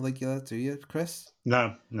bestiality in Caligula, do you, Chris?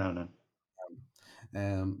 No.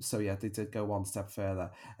 So yeah, they did go one step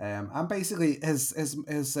further, and basically his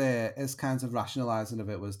kind of rationalizing of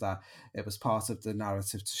it was that it was part of the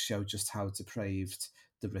narrative to show just how depraved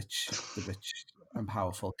the rich and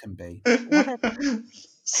powerful can be.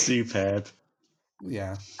 Superb.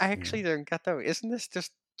 Yeah, I actually don't get though. Isn't this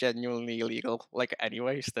just genuinely illegal? Like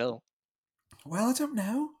anyway, still. Well, I don't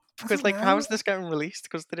know. Because how is this getting released?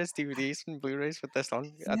 Because there is DVDs and Blu-rays with this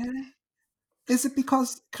on. Yeah. Is it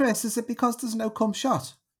because, Chris? Is it because there's no cum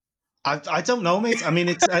shot? I don't know, mate. I mean,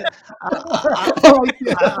 it's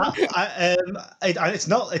it's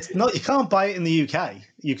not. You can't buy it in the UK.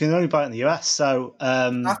 You can only buy it in the US. So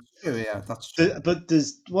that's true. Yeah, that's true. But do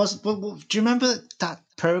you remember that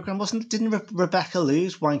program? Didn't Rebecca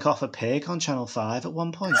Lewis wank off a pig on Channel 5 at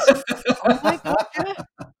one point? Oh my god! Yeah.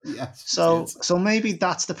 Yes. So maybe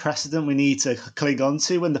that's the precedent we need to cling on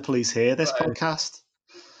to when the police hear this podcast.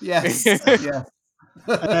 Yes. Yeah.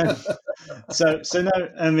 So no,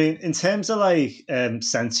 I mean, in terms of like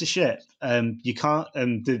censorship, you can't.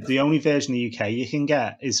 The only version of the UK you can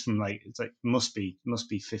get is from must be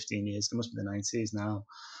 15 years. It must be the 90s now,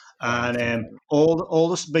 and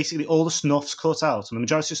basically all the snuffs cut out, and the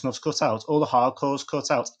majority of snuffs cut out, all the hardcores cut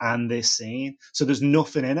out, and this scene. So there's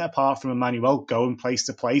nothing in it apart from Emmanuel going place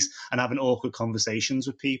to place and having awkward conversations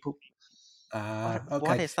with people. Okay.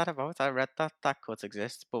 What is that about? I read that cut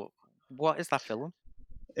exists, but what is that film?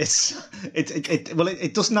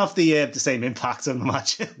 It doesn't have the same impact on the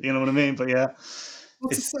match. You know what I mean? But yeah,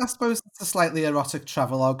 I suppose it's a slightly erotic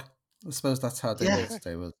travelogue. I suppose that's how they want to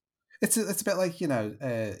do it. It's a bit like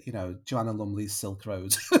Joanna Lumley's Silk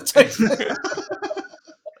Road,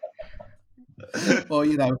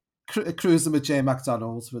 or cruising with Jay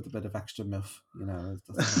McDonald's with a bit of extra miff.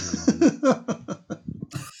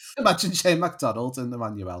 Imagine Jay McDonald and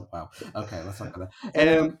Emmanuel. Wow. Okay, let's not go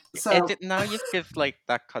there. Now you give like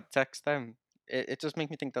that context. It just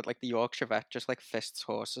makes me think that like the Yorkshire vet just like fists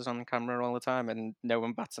horses on camera all the time, and no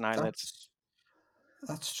one bats an eyelid.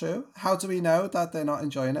 That's true. How do we know that they're not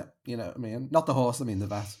enjoying it? You know what I mean? Not the horse. I mean the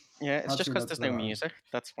vet. Yeah, it's just because there's no music.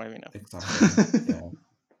 That's why we know. Exactly. Yeah.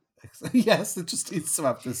 Yes, it just needs to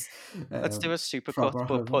have this. Let's do a supercut,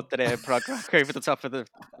 but put the prog rock over the top of the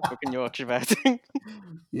fucking Yorkshire vet.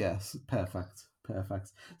 Yes, perfect.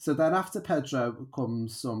 So then after Pedro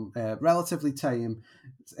comes some relatively tame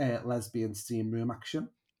lesbian steam room action.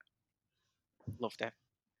 Loved it.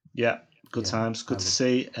 Yeah, good times. Good to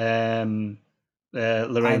see. Lorraine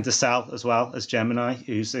DeSalle as well as Gemini,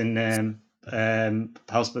 who's in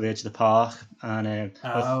House by the Edge of the Park, and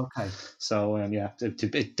okay. So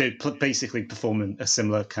they're basically performing a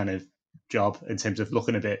similar kind of job in terms of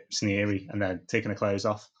looking a bit sneery and then taking her clothes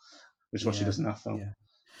off, which is what she does in that film. Yeah.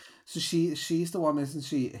 So she's the one, isn't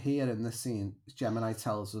she? Here in this scene, Gemini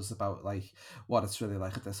tells us about like what it's really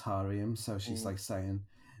like at this harem. So she's like saying,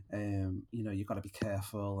 you've got to be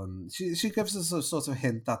careful, and she gives us a sort of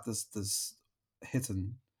hint that there's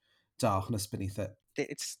hidden darkness beneath it.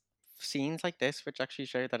 It's scenes like this which actually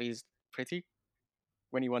show that he's pretty,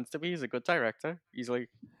 when he wants to be, he's a good director. He's like,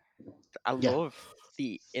 I love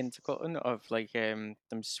the intercutting of like them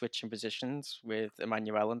switching positions with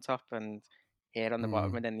Emmanuel on top and here on the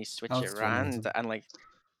bottom, and then they switch it around, and like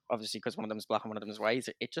obviously because one of them is black and one of them is white,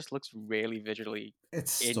 it just looks really visually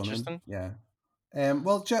interesting. Stunning. Yeah.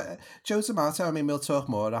 Well, Joe D'Amato, I mean, we'll talk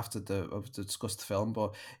more after to discuss the film,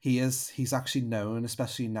 but he's actually known,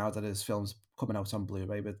 especially now that his film's coming out on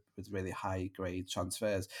Blu-ray with really high grade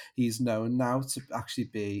transfers. He's known now to actually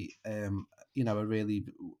be a really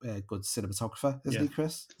good cinematographer, isn't he,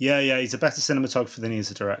 Chris? Yeah, he's a better cinematographer than he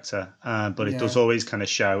is a director, but it does always kind of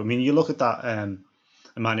show. I mean, you look at that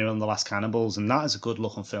Emmanuel and the Last Cannibals, and that is a good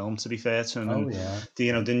looking film, to be fair to him.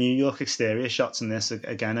 The New York exterior shots in this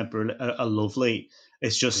again are lovely.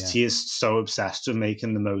 It's just he is so obsessed with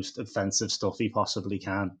making the most offensive stuff he possibly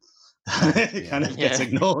can. It kind of gets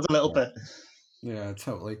ignored a little bit. Yeah,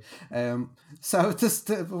 totally. So just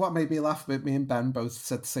what made me laugh, with me and Ben both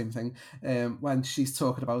said the same thing. When she's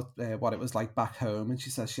talking about what it was like back home, and she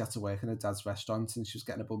says she had to work in her dad's restaurant and she was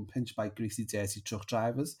getting a bum pinched by greasy, dirty truck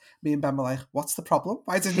drivers. Me and Ben were like, "What's the problem?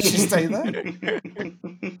 Why didn't she stay there?"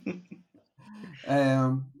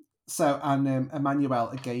 Emmanuel,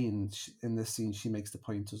 again, in this scene, she makes the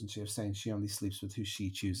point, doesn't she, of saying she only sleeps with who she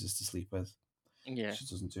chooses to sleep with. Yeah. She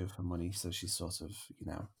doesn't do it for money, so she's sort of,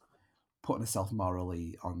 putting herself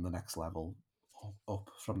morally on the next level up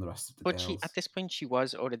from the rest of the girls. At this point, she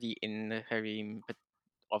was already in the harem, but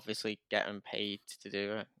obviously getting paid to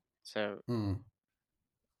do it. So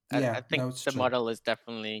I think the model is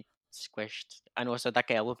definitely squished. And also that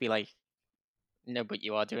girl will be like, no, but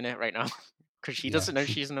you are doing it right now. Because she doesn't know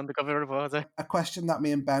she's an undercover reporter. A question that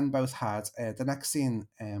me and Ben both had. The next scene,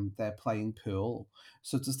 they're playing pool.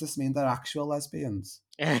 So does this mean they're actual lesbians?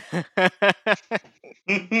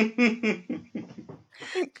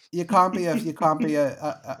 You can't be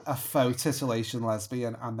a faux titillation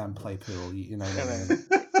lesbian and then play pool. You know what I mean?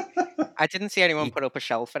 I didn't see anyone put up a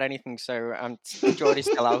shelf or anything, so the jury's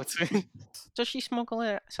still out. Does she smuggle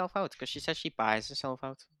herself out? Because she says she buys herself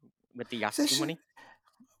out with the Yahtzee money.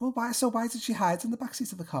 Well, why did she hide in the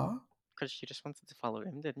backseat of the car? Because she just wanted to follow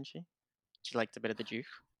him, didn't she? She liked a bit of the juke.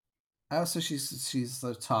 Oh, so she's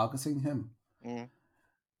targeting him. Yeah.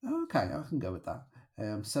 Okay, I can go with that.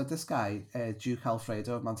 So this guy, Duke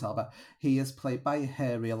Alfredo of Montalba, he is played by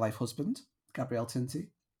her real life husband, Gabriel Tinti.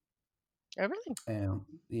 Oh, really?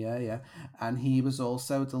 Yeah. And he was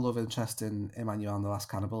also the love interest in Emmanuel and the Last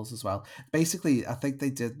Cannibals as well. Basically, I think they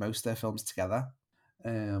did most of their films together.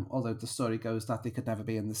 Although the story goes that they could never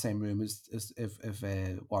be in the same room as if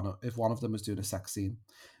one of them was doing a sex scene,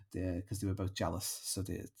 because they were both jealous. So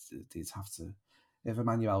they'd have to. If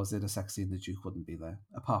Emmanuel was in a sex scene, the Duke wouldn't be there.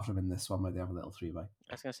 Apart from in this one where they have a little three-way.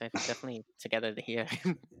 I was gonna say they're definitely together here.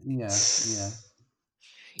 Yeah.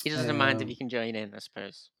 He doesn't mind if you can join in, I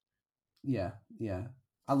suppose. Yeah.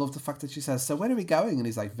 I love the fact that she says, "So where are we going?" And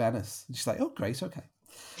he's like, "Venice." And she's like, "Oh, great, okay."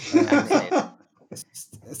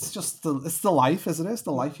 It's just the life, isn't it? It's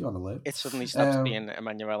the life you want to live. It suddenly stops being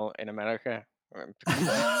Emmanuel in America.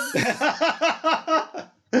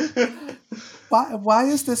 Why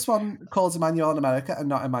is this one called Emmanuel in America and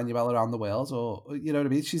not Emmanuel around the world? Or you know what I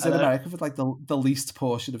mean? She's in America for like the least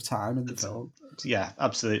portion of time in the film. Yeah,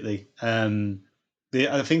 absolutely. I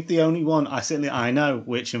think the only one I know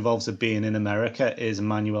which involves her being in America is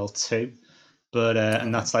Emmanuel 2, but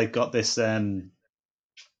and that's like got this. The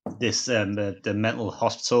mental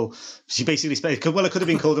hospital. She basically it could have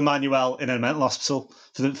been called Emmanuel in a mental hospital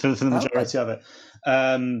for the majority of it.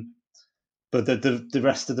 But the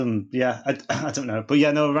rest of them, I don't know. But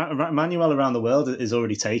yeah, no, Emmanuel around the world is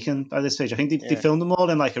already taken by this stage. I think they filmed them all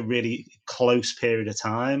in like a really close period of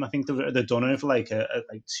time. I think they're done over like a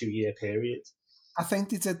 2-year period. I think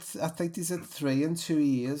they did 3 in 2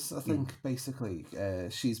 years. I think basically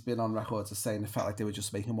she's been on record as saying it felt like they were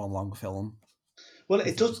just making one long film. Well,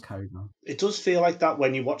 it does feel like that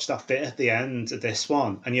when you watch that bit at the end of this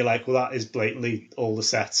one, and you're like, well, that is blatantly all the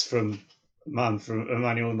sets from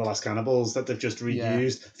Emmanuel and the Last Cannibals that they've just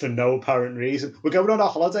reused for no apparent reason. We're going on our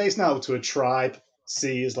holidays now to a tribe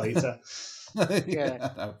 6 years later. I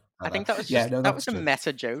think that was that was a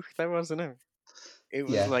meta joke, though, wasn't it? It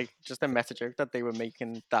was like just a meta joke that they were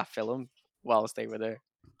making that film whilst they were there.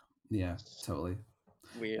 Yeah, totally.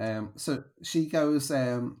 Weird. So she goes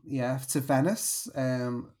to Venice,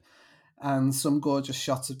 and some gorgeous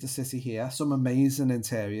shots of the city here, some amazing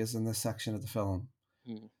interiors in this section of the film.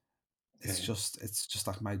 It's just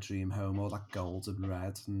like my dream home, all that gold and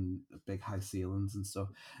red and big high ceilings and stuff.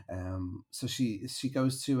 So she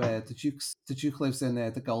goes to the Duke lives in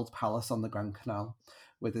the Gold Palace on the Grand Canal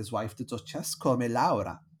with his wife, the Duchess, call me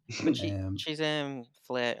Laura. But she's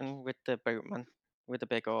flirting with the boatman with the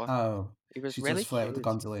big oar. Oh, he was she really does flirt cute. with the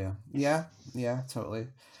gondolier. Yeah, totally.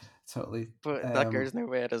 But that goes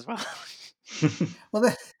nowhere as well.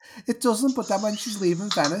 Well, it doesn't. But then when she's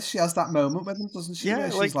leaving Venice, she has that moment with him, doesn't she? Yeah,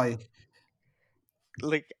 where she's like,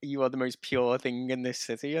 you are the most pure thing in this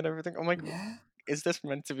city and everything. I'm like, is this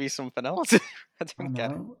meant to be something else? I don't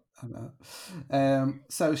get it. I know.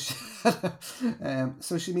 So she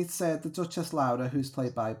meets the Duchess Laura, who's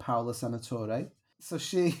played by Paola Senatore. So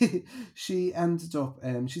she ended up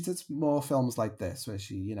she did more films like this where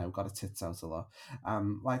she got her tits out a lot.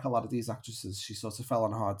 Like a lot of these actresses, she sort of fell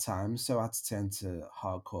on hard times, so had to turn to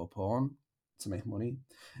hardcore porn to make money.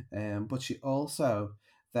 But she also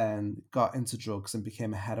then got into drugs and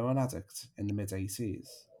became a heroin addict in the mid-80s,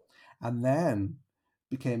 and then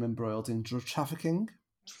became embroiled in drug trafficking.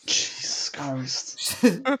 Jesus Christ.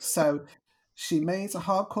 So she made a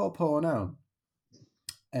hardcore porno,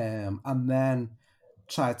 and then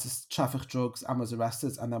tried to traffic drugs and was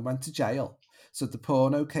arrested, and then went to jail. So the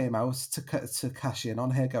porno came out to cash in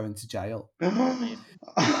on her going to jail.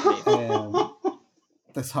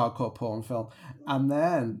 This hardcore porn film. And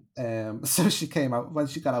then so she came out, when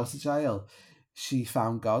she got out of jail, she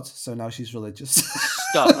found God, so now she's religious.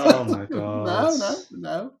 Stop. Oh my God.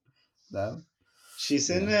 No. She's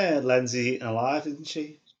in Lindsay Eaten Alive, isn't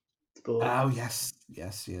she? Oh yes,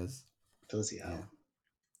 she is. Bloody hell.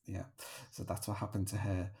 Yeah. So that's what happened to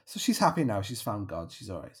her. So she's happy now. She's found God. She's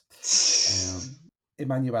all right.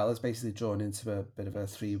 Emanuela's basically drawn into a bit of a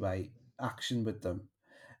three-way action with them.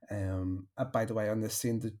 By the way, on this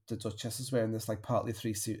scene, the Duchess is wearing this like partly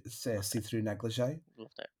see-through negligee.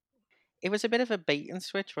 Loved it. It was a bit of a bait and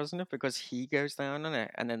switch, wasn't it? Because he goes down on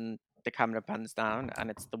it, and then the camera pans down, and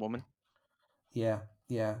it's the woman. Yeah.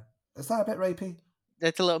 Is that a bit rapey?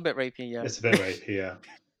 It's a little bit rapey, yeah. It's a bit rapey, yeah.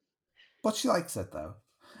 But she likes it though.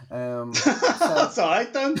 That's all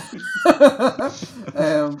right then.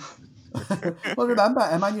 Well, remember,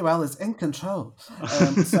 Emmanuel is in control.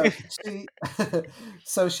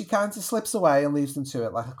 So she kind of slips away and leaves them to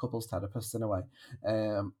it like a couples therapist in a way.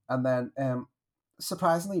 And then,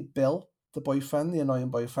 surprisingly, Bill, the boyfriend, the annoying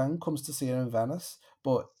boyfriend, comes to see her in Venice,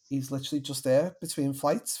 but he's literally just there between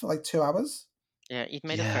flights for like 2 hours. Yeah, he'd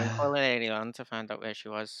made a phone call earlier on to find out where she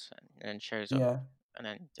was, and then shows up, and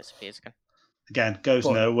then disappears again. Again, goes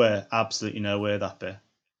nowhere, absolutely nowhere, that bit.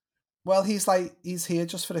 Well, he's here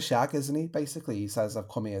just for a shag, isn't he? Basically, he says, I've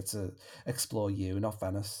come here to explore you, not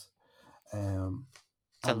Venice. It's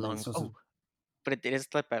a long... but it is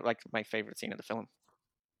like my favourite scene of the film.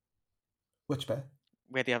 Which bit?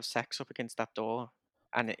 Where they have sex up against that door,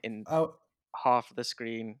 and half of the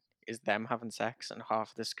screen is them having sex, and half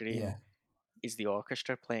of the screen is the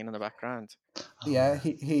orchestra playing in the background. Yeah,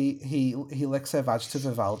 he licks her vag to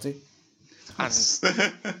Vivaldi. And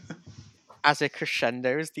as it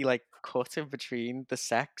crescendos, the like cut in between the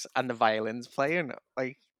sex and the violins playing,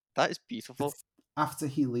 like that is beautiful. After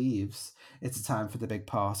he leaves, it's time for the big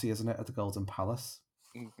party, isn't it, at the Golden Palace?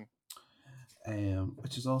 Mm-hmm.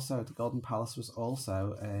 Which is also, the Golden Palace was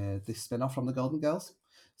also the spin-off from the Golden Girls.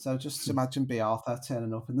 So just imagine B. Arthur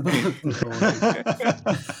turning up in the middle of the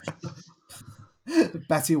Golden.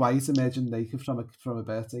 Betty White emerging naked from a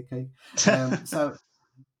birthday cake.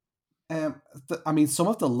 I mean, some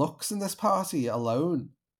of the looks in this party alone.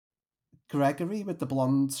 Gregory with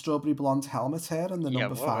the strawberry blonde helmet hair and the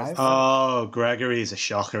number 5. Oh, Gregory is a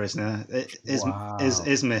shocker, isn't it?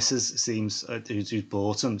 His missus seems, who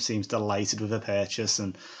bought him, seems delighted with her purchase,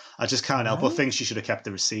 and I just can't help but think she should have kept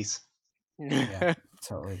the receipt. Yeah,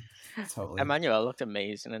 totally. Emmanuel looked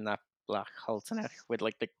amazing in that black halter with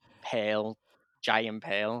like the giant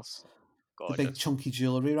pearls. Gorgeous. The big chunky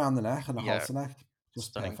jewellery around the neck and the halter neck. Just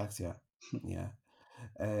stunning. Perfect, yeah.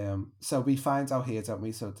 So we find out here, don't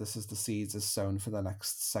we? So this is the seeds is sown for the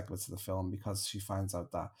next segment of the film, because she finds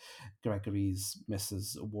out that Gregory's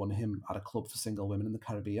missus won him at a club for single women in the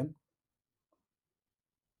Caribbean.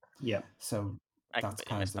 Yeah. So that's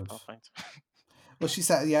kind of. Point. Well, she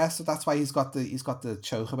said, so that's why he's got the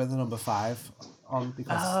choker with the number 5 on,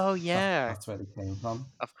 because that's where they came from.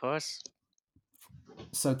 Of course.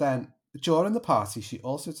 So then, during the party, she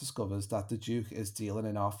also discovers that the Duke is dealing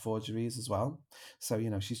in art forgeries as well. So,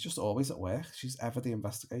 she's just always at work. She's ever the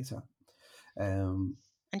investigator. And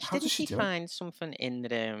didn't she find something in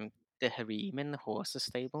the harem in the horses'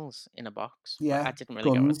 stables in a box? Yeah, I didn't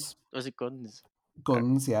really guns. Was it guns?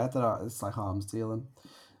 Guns, yeah. It's like arms dealing.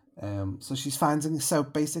 So she's finding... So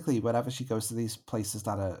basically, whenever she goes to these places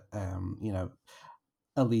that are,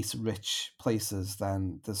 elite rich places,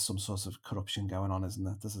 then there's some sort of corruption going on, isn't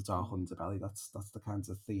there? There's a dark underbelly. That's the kind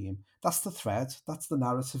of theme. That's the thread. That's the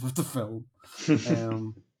narrative of the film.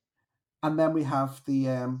 And then we have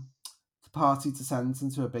the party descends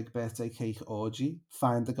into a big birthday cake orgy.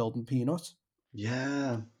 Find the golden peanut.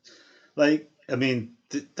 Yeah, like I mean,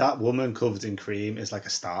 that woman covered in cream is like a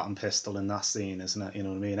starting pistol in that scene, isn't it? You know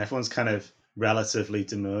what I mean? Everyone's kind of relatively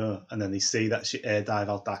demure, and then they see that she air dive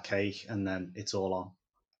out that cake, and then it's all on.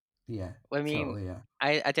 Yeah, well, I mean, totally, yeah.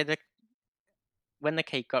 I did when the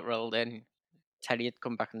cake got rolled in, Terry had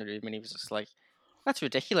come back in the room and he was just like, "That's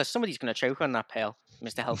ridiculous! Somebody's going to choke on that pail,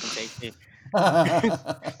 Mr. Health and Safety."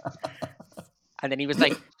 And then he was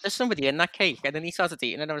like, "There's somebody in that cake," and then he started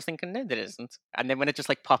eating it, and I was thinking, "No, there isn't." And then when it just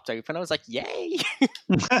like popped open, I was like, "Yay!"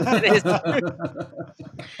 It is.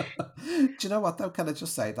 Do you know what though? Can I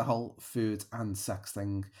just say the whole food and sex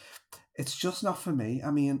thing? It's just not for me. I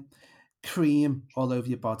mean, cream all over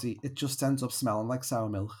your body, it just ends up smelling like sour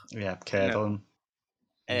milk. Yeah, curdling.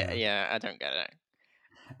 Yeah, I don't get it.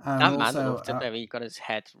 And that man also, loved it though. He got his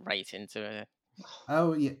head right into it.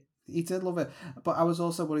 Oh yeah, he did love it. But I was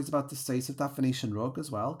also worried about the state of that Venetian rug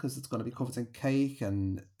as well, because it's going to be covered in cake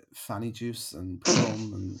and fanny juice and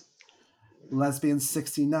cum and lesbian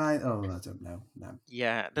 69. Oh, I don't know. No.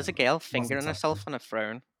 Yeah, there's a girl fingering herself on a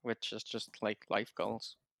throne, which is just like life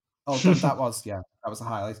goals. Oh, that was that was a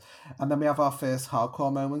highlight. And then we have our first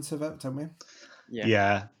hardcore moments of it, don't we?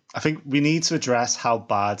 Yeah. I think we need to address how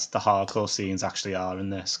bad the hardcore scenes actually are in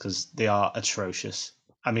this, because they are atrocious.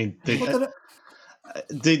 I mean, they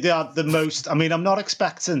are the most. I mean, I'm not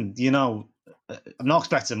expecting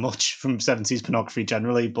much from 70s pornography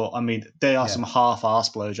generally, but I mean, there are some half-arse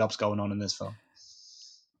blowjobs going on in this film.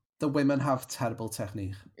 The women have terrible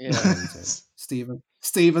technique. Yeah.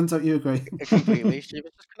 Stephen, don't you agree? Completely. She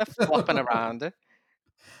was just kind of flopping around it.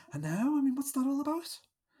 I know. I mean, what's that all about?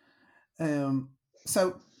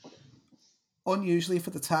 So, unusually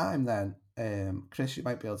for the time then, Chris, you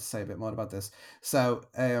might be able to say a bit more about this. So,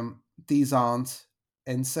 these aren't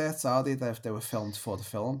inserts, are they? They were filmed for the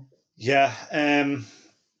film. Yeah.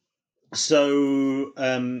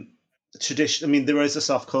 Tradition. I mean, there is a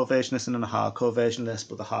softcore version list and a hardcore version list,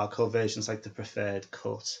 but the hardcore version is like the preferred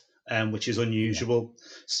cut, which is unusual. Yeah.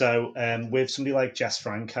 So, with somebody like Jess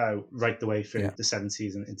Franco, right the way through the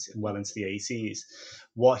 70s and well into the 80s,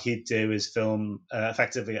 what he'd do is film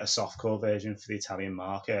effectively a softcore version for the Italian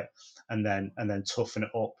market, and then toughen it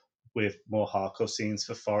up with more hardcore scenes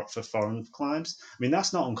for foreign climes. I mean,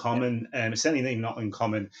 that's not uncommon. It's certainly not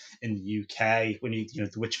uncommon in the UK. When the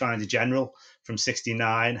Witchfinder General from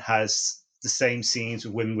 '69 has the same scenes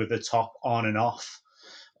with women with the top on and off.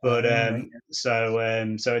 But so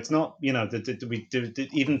it's not,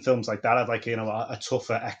 even films like that have like a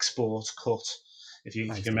tougher export cut, if you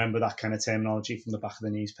can remember that kind of terminology from the back of the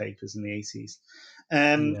newspapers in the 80s.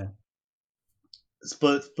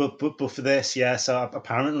 But for this, so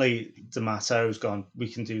apparently D'Amato's gone, we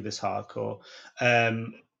can do this hardcore.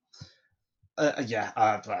 Well,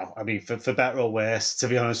 I mean, for better or worse, to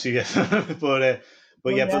be honest with you. but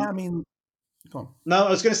I mean, go on. No,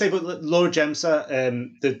 I was going to say, but Laura Gemser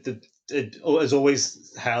has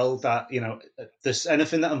always held that, there's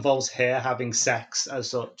anything that involves her having sex as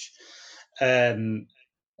such,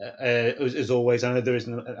 is always, I know there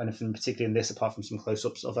isn't anything particularly in this apart from some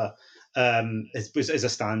close-ups of her, is a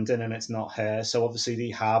stand-in, and it's not her. So obviously they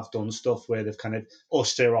have done stuff where they've kind of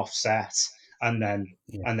ushed her off set and then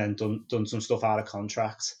done some stuff out of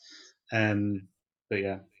contract. But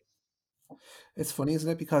yeah. It's funny, isn't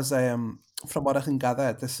it? Because from what I can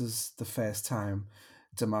gather, this is the first time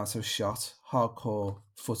D'Amato shot hardcore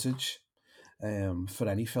footage for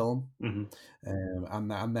any film. Mm-hmm.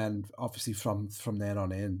 And then obviously from there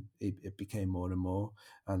on in, it became more and more.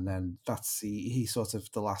 And then he sort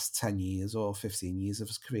of the last 10 years or 15 years of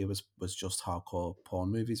his career was just hardcore porn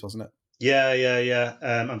movies, wasn't it? Yeah.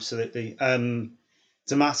 Absolutely.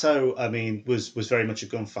 D'Amato, I mean, was very much a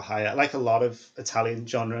gun for hire, like a lot of Italian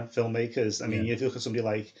genre filmmakers. I mean, if you look at somebody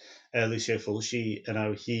like Lucio Fulci,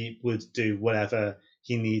 he would do whatever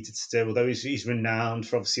he needed to do. Although he's renowned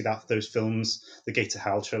for obviously those films, the Gate to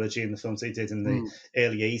Hell trilogy, and the films that he did in the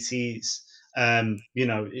early 80s.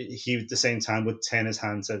 He at the same time would turn his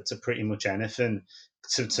hand to pretty much anything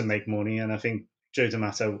to make money, and I think Joe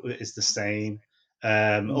D'Amato is the same.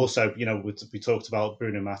 Also, we talked about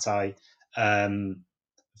Bruno Mattei.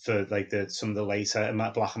 For like some of the later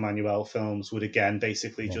Black Emanuele films would again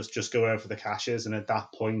basically just go over the cashes, and at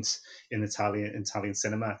that point in Italian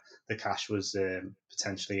cinema, the cash was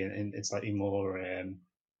potentially in slightly more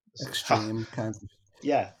extreme kind of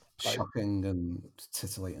like, shocking and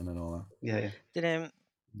titillating and all that. Did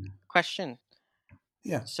question?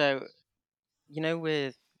 Yeah. So,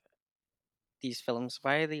 with these films,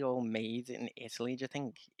 why are they all made in Italy? Do you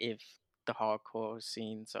think if the hardcore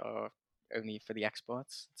scenes are only for the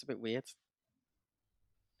exports? It's a bit weird.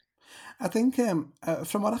 I think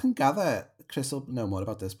from what I can gather, Chris will know more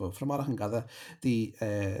about this, but from what I can gather, the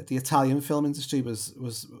Italian film industry was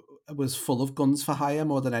full of guns for hire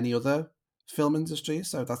more than any other film industry.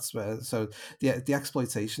 So that's where the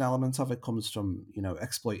exploitation element of it comes from,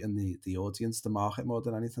 exploiting the audience, the market more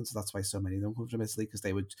than anything. So that's why so many of them come from Italy, because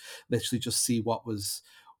they would literally just see what was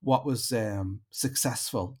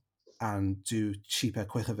successful and do cheaper,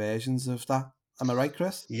 quicker versions of that. Am I right,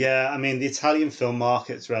 Chris? Yeah, I mean the Italian film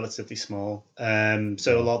market's relatively small,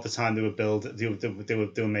 so a lot of the time they were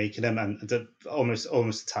making them and almost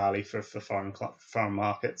entirely for foreign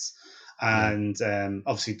markets, and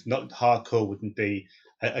obviously not hardcore wouldn't be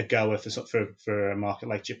a goer for a market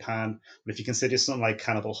like Japan. But if you consider something like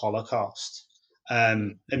Cannibal Holocaust,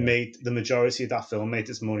 it made the majority of that film made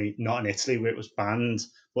its money not in Italy where it was banned,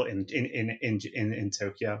 but in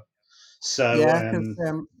Tokyo. So yeah,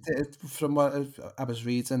 from what I was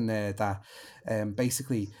reading that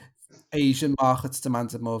basically Asian markets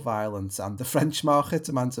demanded more violence and the French market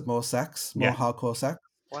demanded more sex, more hardcore sex.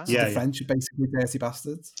 Wow. So the French are basically dirty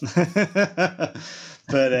bastards.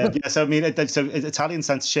 But so I mean, so Italian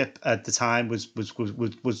censorship at the time was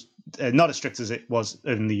not as strict as it was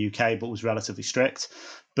in the UK, but was relatively strict.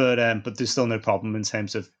 But there's still no problem in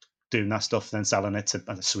terms of doing that stuff, then selling it to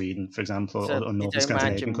Sweden, for example, So or Northern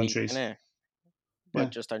Scandinavian countries.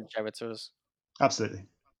 But just don't show it to us. Absolutely.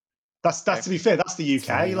 That's to be fair. That's the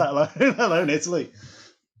UK, let alone Italy.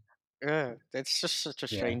 Yeah, it's just such a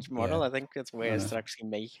strange model. Yeah. I think it's ways to actually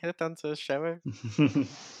make it than to show it.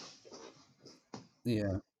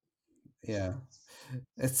 Yeah.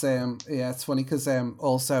 It's funny because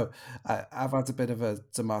also I've had a bit of a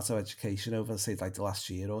D'Amato education over say like the last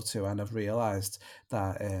year or two, and I've realised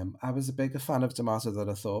that I was a bigger fan of D'Amato than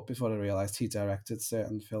I thought before I realised he directed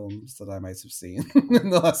certain films that I might have seen in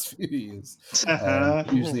the last few years,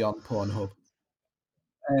 usually on Pornhub.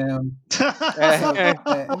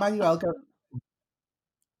 Emmanuel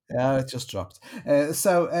it just dropped.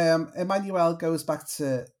 So Emmanuel goes back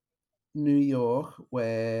to New York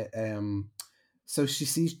where so she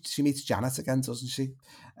meets Janet again, doesn't she?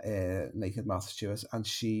 Naked Martha Stewart, and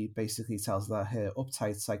she basically tells her her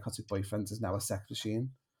uptight psychotic boyfriend is now a sex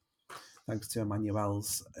machine, thanks to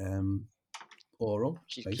Emmanuel's oral.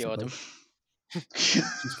 She's cured him.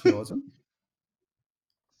 She's cured him.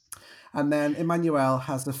 And then Emmanuel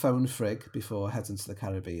has the phone frig before heading to the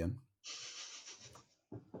Caribbean.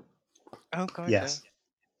 Oh God! Yes.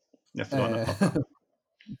 Yes,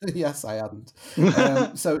 I hadn't.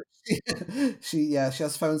 So she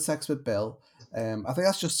has phone sex with Bill. I think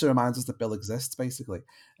that's just to remind us that Bill exists, basically.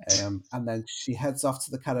 And then she heads off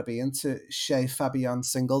to the Caribbean to Chez Fabian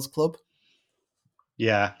Singles Club.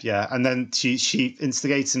 Yeah, and then she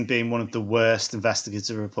instigates him being one of the worst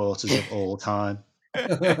investigative reporters of all time. I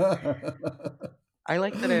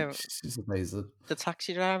like that she's amazing. The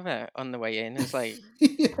taxi driver on the way in is like,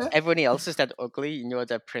 everybody else is dead ugly and you're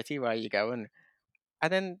dead pretty, where are you going?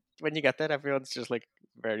 And then when you get there, everyone's just like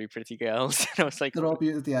very pretty girls. And I was like, they're all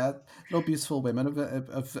beautiful women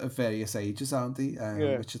of various ages, aren't they?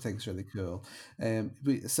 Which I think is really cool.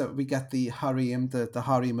 We get the harem, the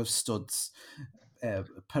harem of studs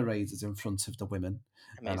paraded in front of the women.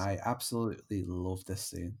 Amazing. And I absolutely love this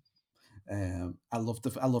scene. I love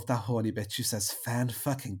that horny bitch who says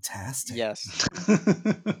fan-fucking-tastic. Yes.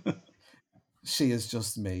 She is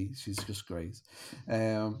just me. She's just great.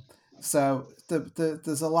 So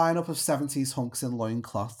there's a lineup of 70s hunks in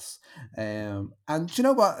loincloths. And do you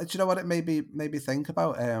know what it made me think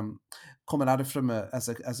about coming at it from as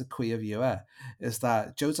a queer viewer is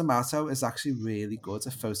that Joe D'Amato is actually really good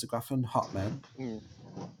at photographing hot men.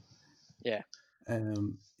 Yeah.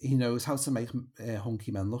 He knows how to make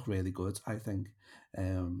hunky men look really good, I think.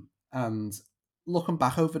 And looking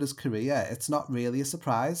back over his career, it's not really a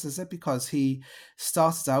surprise, is it? Because he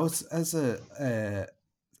started out as a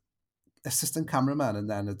assistant cameraman and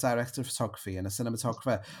then a director of photography and a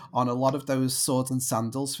cinematographer on a lot of those Sword and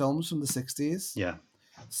Sandals films from the 60s. Yeah.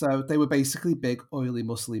 So they were basically big, oily,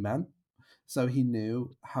 muscly men. So he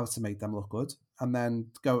knew how to make them look good. And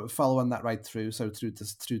then following that right through, so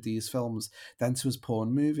through these films, then to his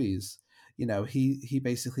porn movies. You know, he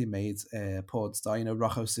basically made a porn star,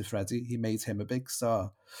 Rocco Siffredi. He made him a big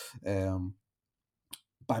star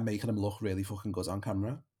by making him look really fucking good on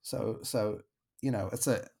camera. So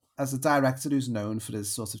as a director who's known for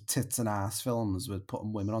his sort of tits and ass films with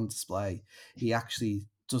putting women on display, he actually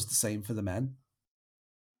does the same for the men.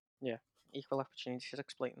 Yeah, equal opportunities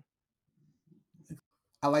explaining.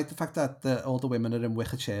 I like the fact that all the women are in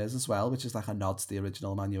wicker chairs as well, which is like a nod to the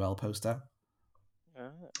original Emmanuel poster.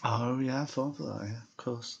 Oh yeah, I thought of that. Yeah, of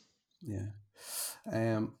course. Yeah.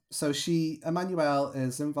 So Emmanuel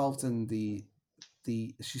is involved in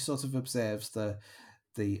she sort of observes the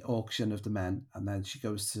auction of the men, and then she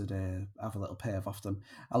goes to have a little perv off them.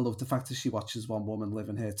 I love the fact that she watches one woman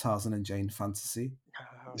living her Tarzan and Jane fantasy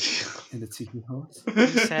in the tiki hut.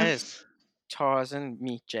 He says Tarzan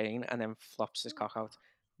meet Jane and then flops his cock out.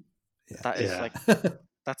 Yeah. That is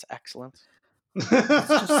that's excellent.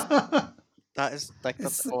 That is like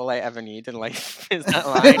that's all I ever need in life. Is that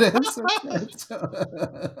line?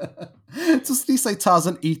 Doesn't he say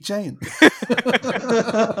Tarzan eat Jane?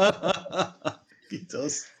 He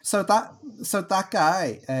does. So that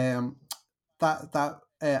guy, that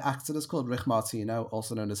actor is called Rick Martino,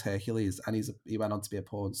 also known as Hercules, and he went on to be a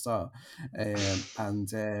porn star,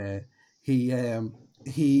 and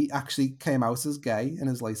he actually came out as gay in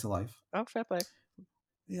his later life. Oh, fair play.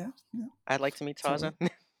 Yeah. I'd like to meet Tarzan.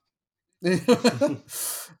 I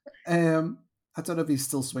don't know if he's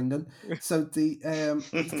still swinging. So then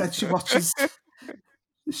she watches.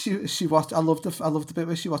 She watched. I love the bit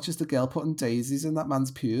where she watches the girl putting daisies in that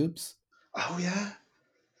man's pubes. Oh yeah.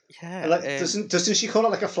 Yeah. Like, doesn't she call it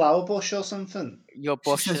like a flower bush or something? Your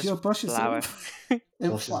bush is flower.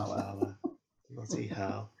 In flower. Bloody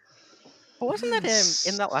hell. But wasn't that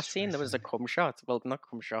in that last scene there was a cum shot? Well, not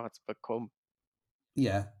cum shot, but cum.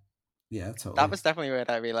 Yeah. Yeah, totally. That was definitely where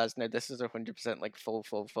I realised, no, this is 100% like full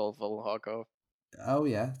hardcore. Oh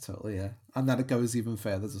yeah, totally, yeah. And then it goes even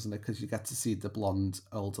further, doesn't it? Because you get to see the blonde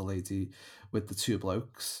older lady with the two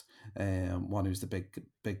blokes. One who's the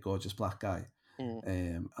big gorgeous black guy,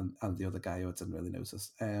 and the other guy who I didn't really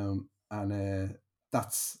notice. And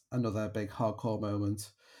that's another big hardcore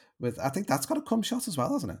moment. I think that's got a cum shot as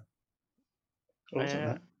well, hasn't it?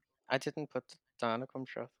 I didn't put down a cum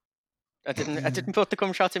shot. I didn't put the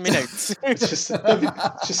cum shot in my notes.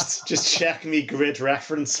 just check me grid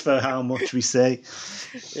reference for how much we say.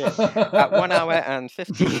 Yeah. At 1 hour and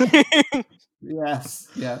 50. Yes,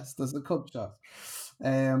 there's a cum shot.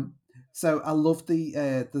 So I love the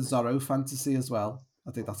Zorro fantasy as well.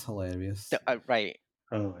 I think that's hilarious. Right.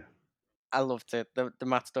 Oh. I loved it. The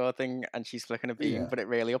matador thing, and she's flicking a beam, but it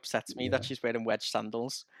really upsets me that she's wearing wedge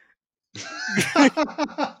sandals.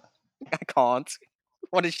 I can't.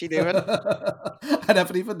 What is she doing? I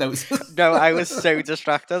never even noticed. No, I was so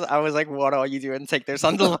distracted. I was like, what are you doing? Take those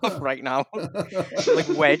sandals off right now. Like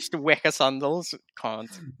wedged wicker sandals. Can't.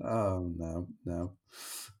 Oh, no.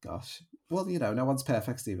 Gosh. Well, no one's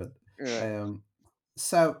perfect, Stephen. Yeah.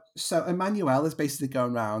 So Emmanuelle is basically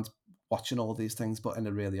going around watching all these things, but in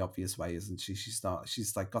a really obvious way, isn't she? She's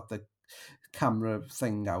like got the camera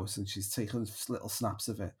thing out and she's taking little snaps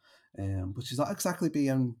of it. But she's not exactly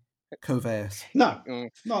being covert. No,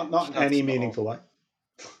 not in any meaningful way.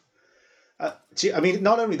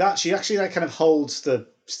 Not only that, she actually like kind of holds the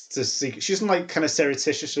secret. She doesn't like kind of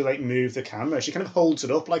surreptitiously like move the camera. She kind of holds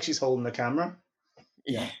it up like she's holding the camera.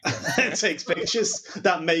 Yeah. It takes pictures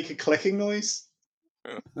that make a clicking noise.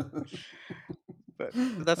 But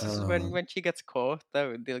that's just when she gets caught,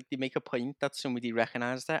 though, they make a point that somebody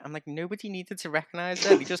recognised her. I'm like, nobody needed to recognise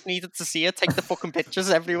her. They just needed to see her take the fucking pictures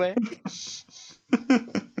everywhere.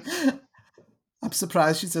 I'm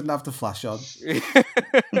surprised she didn't have the flash on.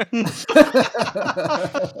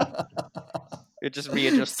 It just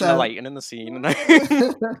readjusts the lighting in the scene.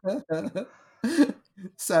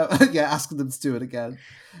 So, asking them to do it again.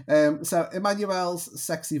 So, Emmanuelle's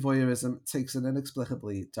sexy voyeurism takes an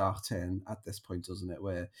inexplicably dark turn at this point, doesn't it?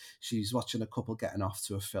 Where she's watching a couple getting off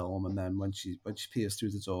to a film, and then when she peers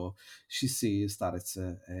through the door, she sees that it's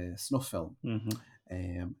a snuff film. Mm-hmm.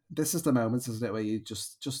 This is the moment, isn't it, where you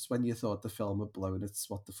just when you thought the film had blown its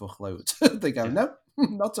what the fuck load, they go, nope,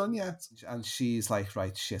 not done yet. And she's like,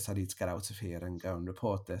 right, shit, I need to get out of here and go and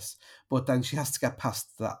report this. But then she has to get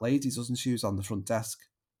past that lady, doesn't she, who's on the front desk?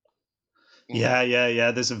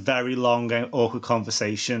 Yeah. There's a very long, awkward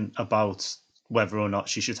conversation about whether or not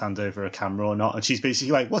she should hand over a camera or not. And she's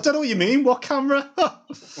basically like, what? I don't know what you mean. What camera?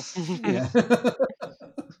 Yeah.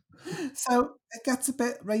 So it gets a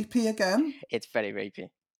bit rapey again. It's very rapey.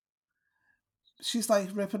 She's like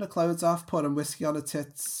ripping her clothes off, putting whiskey on her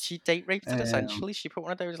tits. She date raped it essentially. She put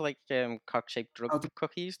one of those like cock-shaped drug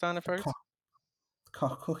cookies down her throat.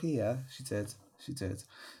 Cock cookie, yeah, she did.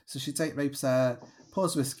 So she date rapes her,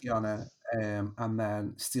 pours whiskey on her, and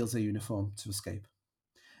then steals her uniform to escape.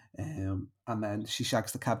 And then she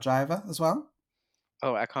shags the cab driver as well.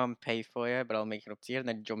 Oh, I can't pay for you, but I'll make it up to you. And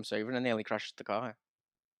then jumps over and nearly crashes the car.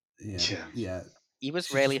 Yeah. He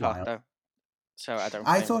was really hot though, so I don't.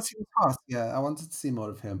 I thought he was hot. Yeah, I wanted to see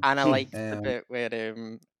more of him. And I liked the bit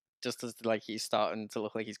where just as like he's starting to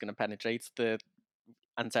look like he's going to penetrate, the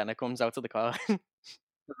antenna comes out of the car. The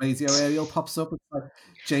radio aerial pops up. It's like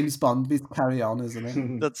James Bond beats Carry On, isn't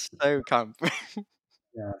it? That's so camp.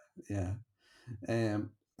 Yeah.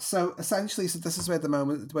 So essentially, this is where the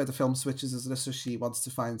moment where the film switches, isn't it? So she wants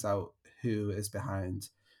to find out who is behind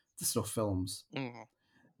the snuff films.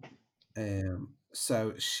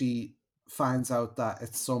 So she finds out that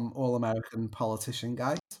it's some all-American politician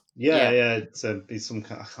guy. Yeah. He's some.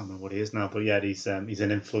 I can't remember what he is now, but yeah, he's an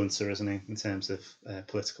influencer, isn't he, in terms of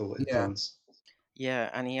political influence?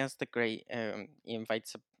 Yeah, and he has the great. He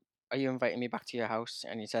invites. Are you inviting me back to your house?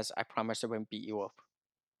 And he says, "I promise I won't beat you up."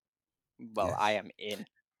 Well, Yes. I am in.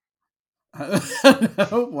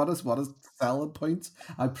 What a selling point.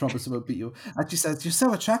 I promise I won't beat you. And she says, "You're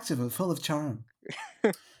so attractive and full of charm."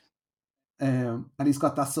 And he's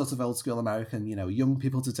got that sort of old school American, young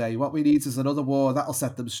people today, what we need is another war that'll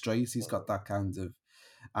set them straight. He's got that kind of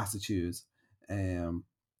attitude.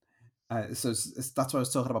 So that's what I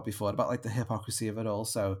was talking about before, about like the hypocrisy of it all.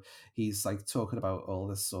 So he's like talking about all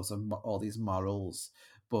this sort of all these morals,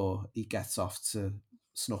 but he gets off to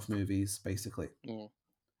snuff movies basically.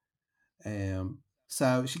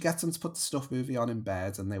 So she gets him to put the snuff movie on in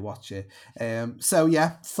bed, and they watch it. So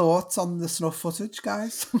yeah, thoughts on the snuff footage,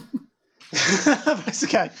 guys? It's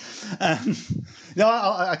okay. No,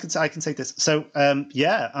 I can take this. So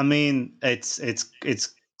yeah, I mean it's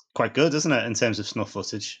quite good, isn't it, in terms of snuff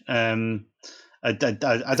footage? I don't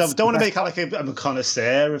want to make out like I'm a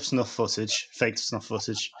connoisseur of snuff footage, fake snuff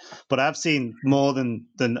footage, but I've seen more than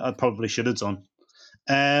I probably should have done.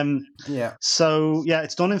 Yeah. So yeah,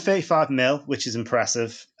 it's done in 35mm, which is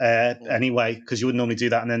impressive. Anyway, because you would normally do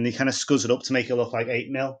that, and then they kind of scuzz it up to make it look like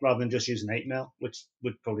 8mm rather than just using 8mm, which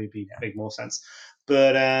would probably make more sense.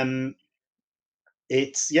 But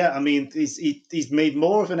it's I mean, he's made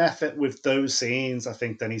more of an effort with those scenes, I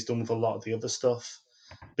think, than he's done with a lot of the other stuff.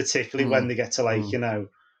 Particularly when they get to like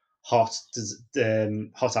hot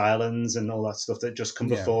islands and all that stuff that just come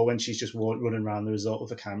before, when she's just running around the resort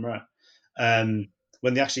with a camera.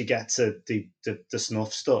 When they actually get to the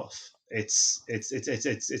snuff stuff, it's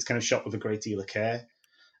kind of shot with a great deal of care.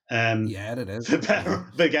 Yeah, it is.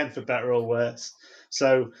 But again, for better or worse.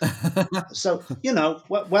 So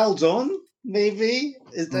well done. Maybe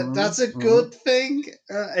that's a good thing.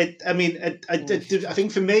 I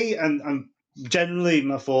think for me, and generally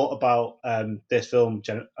my thought about this film,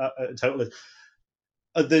 totally.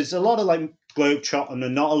 There's a lot of like globetrotting,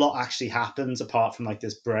 and not a lot actually happens apart from like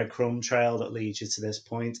this breadcrumb trail that leads you to this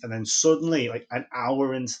point, and then suddenly, like an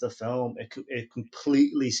hour into the film, it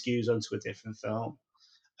completely skews onto a different film.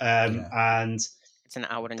 And it's an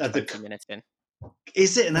hour and 20 minutes in.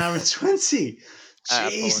 Is it an hour and 20?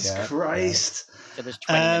 Jesus Christ! Yeah. So there's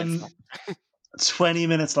 20 minutes left. 20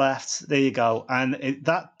 minutes left. There you go. And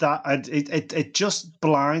it just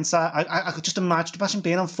blinds that. I could just imagine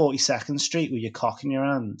being on 42nd Street with your cock in your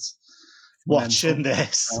hands, watching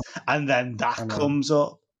this, and then that comes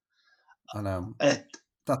up. I know.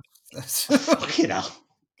 That's you know.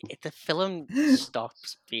 If the film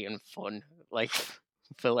stops being fun, like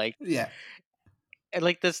for like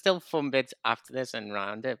like there's still fun bits after this and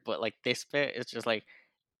around it, but like this bit is just like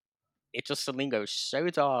it just suddenly goes so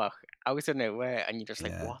dark out of nowhere, and you're just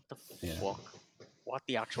like, what the fuck? What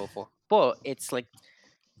the actual fuck? But it's like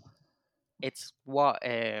it's what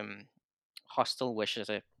Hostel wishes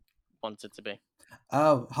it wanted to be.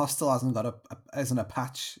 Oh, Hostel hasn't got isn't a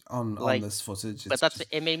patch on this footage. But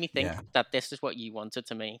it made me think that this is what you wanted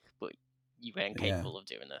to make, but you weren't capable of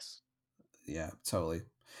doing this. Yeah, totally,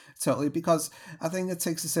 because I think it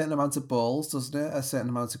takes a certain amount of balls, doesn't it? A certain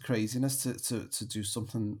amount of craziness to do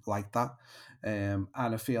something like that. And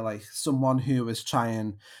I feel like someone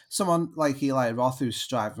like Eli Roth, who's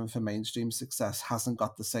striving for mainstream success, hasn't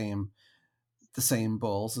got the same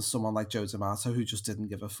balls as someone like Joe D'Amato, who just didn't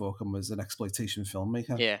give a fuck and was an exploitation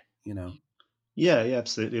filmmaker. Yeah, Yeah,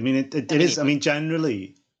 absolutely. I mean, it is. I mean,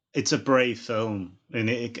 generally, it's a brave film, and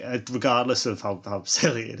regardless of how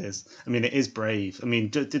silly it is. I mean, it is brave. I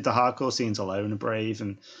mean, the hardcore scenes alone are brave,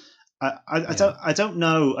 and I don't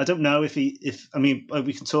know if I mean,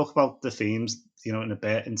 we can talk about the themes, in a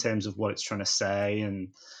bit in terms of what it's trying to say and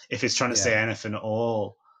if it's trying to say anything at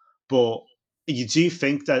all. But you do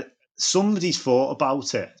think that somebody's thought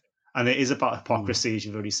about it. And it is about hypocrisy, as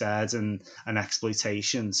you've already said, and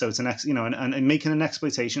exploitation. So it's and making an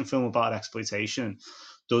exploitation film about exploitation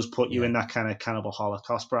does put you in that kind of cannibal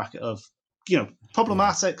Holocaust bracket of,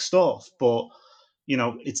 problematic stuff. But,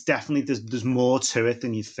 it's definitely, there's more to it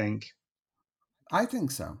than you think. I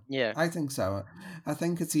think so. Yeah, I think so. I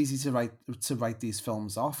think it's easy to write these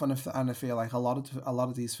films off, and I feel like a lot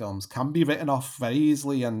of these films can be written off very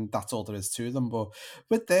easily, and that's all there is to them. But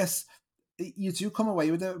with this, you do come away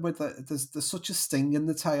with it there's such a sting in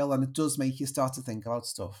the tail, and it does make you start to think about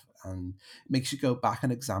stuff, and it makes you go back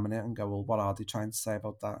and examine it and go, well, what are they trying to say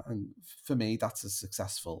about that? And for me, that's a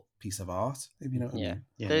successful piece of art, if you know what I mean.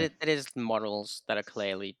 There is morals that are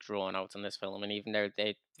clearly drawn out in this film, and even though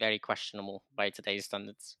they're very questionable by today's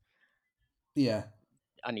standards,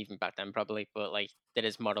 and even back then probably, but like there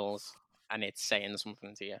is morals, and it's saying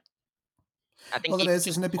something to you. I think it is,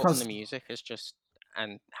 isn't it? Because the music is just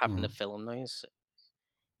and having the film noise,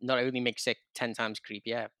 not only makes it 10 times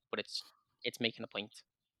creepier, but it's making a point.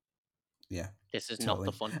 Yeah, this is not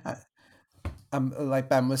the fun. Like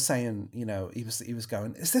Ben was saying, you know, he was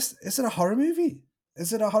going, is it a horror movie?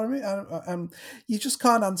 Is it a horror movie? You just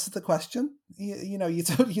can't answer the question. You know, you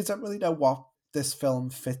don't really know what this film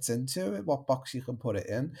fits into, what box you can put it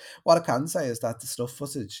in. What I can say is that the snuff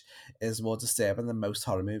footage is more disturbing than most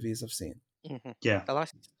horror movies I've seen. Mm-hmm. Yeah, the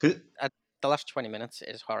last 20 minutes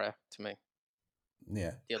is horror to me.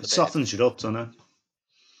 Yeah, it softens it up, doesn't it?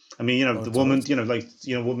 I mean, you know, the woman, you know, like,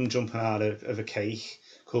 you know, woman jumping out of a cake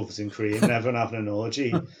covered in cream and everyone having an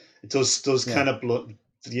orgy. It does kind of blood.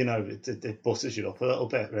 You know, it butters you up a little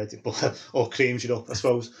bit, ready, or creams you up, I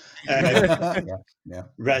suppose. Yeah.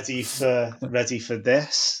 Ready for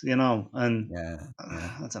this, you know, and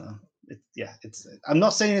I don't know. I'm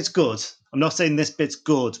not saying it's good. I'm not saying this bit's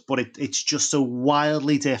good, but it's just so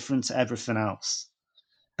wildly different to everything else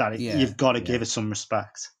that you've got to give it some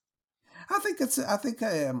respect.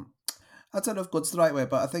 I don't know if good's the right way,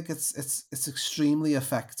 but I think it's extremely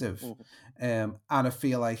effective. And I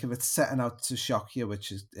feel like if it's setting out to shock you,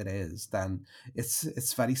 which it is, then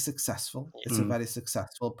it's very successful. It's a very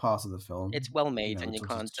successful part of the film. It's well made, and you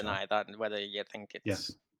can't deny that. Whether you think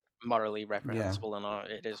it's morally reprehensible or not,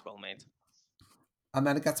 it is well made. And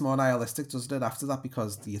then it gets more nihilistic, doesn't it, after that?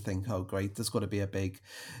 Because you think, oh, great, there's going to be a big...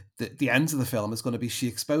 The end of the film is going to be she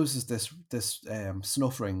exposes this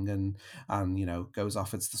snuff ring and, you know, goes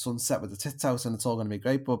off into the sunset with the tits out and it's all going to be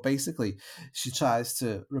great. But basically, she tries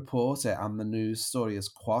to report it and the news story is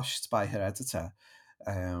quashed by her editor,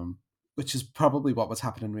 which is probably what was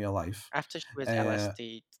happening in real life. After she was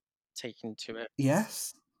LSD taken to it.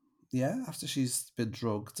 Yes. Yeah, after she's been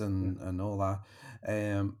drugged and all that.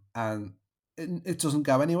 And... it doesn't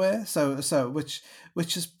go anywhere. So which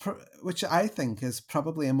I think is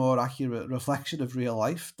probably a more accurate reflection of real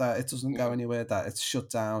life, that it doesn't go anywhere, that it's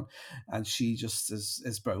shut down, and she just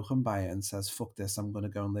is broken by it and says, "Fuck this! I'm going to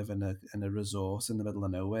go and live in a resort in the middle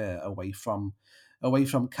of nowhere, away from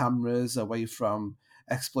cameras, away from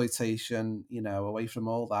exploitation, you know, away from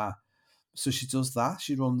all that." So she does that.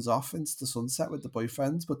 She runs off into the sunset with the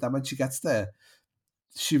boyfriend, but then when she gets there,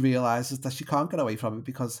 she realizes that she can't get away from it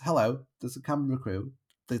because, hello, there's a camera crew.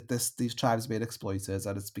 These tribes are being exploited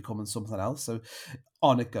and it's becoming something else. So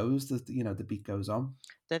on it goes. The beat goes on.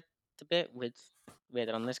 The bit with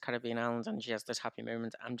they're on this Caribbean island and she has this happy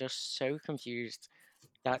moment. I'm just so confused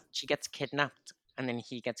that she gets kidnapped and then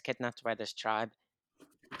he gets kidnapped by this tribe,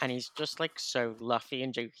 and he's just like so luffy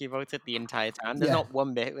and jokey about it the entire time. There's not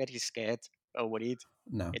one bit where he's scared or worried.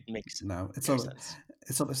 No, it makes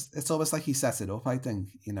it's almost like he sets it up. I think,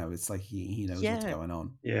 you know, it's like he knows what's going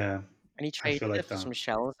on. Yeah, and he traded it for some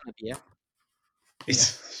shells and a beer.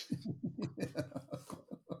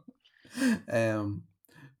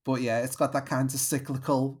 But yeah, it's got that kind of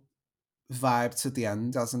cyclical vibe to the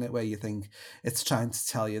end, hasn't it? Where you think it's trying to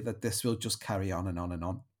tell you that this will just carry on and on and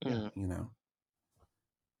on. You know,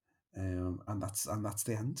 and that's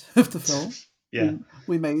the end of the film. Yeah,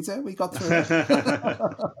 we made it. We got through it.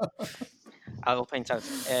 I will point out,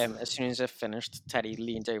 as soon as I finished, Teddy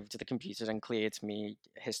leaned over to the computer and cleared me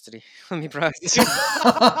history on me browser.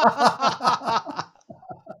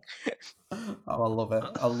 Oh, I love it.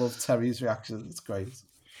 I love Terry's reaction. It's great.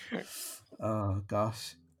 Oh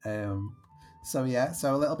gosh. So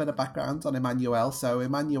a little bit of background on Emmanuelle. So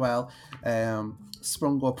Emmanuelle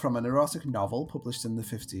sprung up from an erotic novel published in the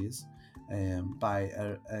 50s. By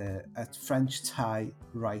a French-Thai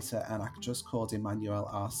writer and actress called Emmanuelle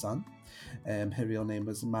Arsène. Her real name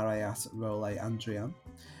was Mariette Rollet Andrian.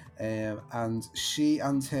 And she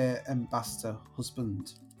and her ambassador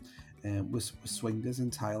husband was swingers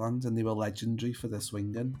in Thailand, and they were legendary for their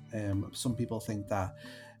swinging. Some people think that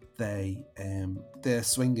their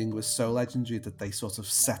swinging was so legendary that they sort of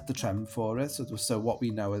set the trend for it. So what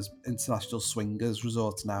we know as international swingers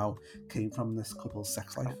resorts now came from this couple's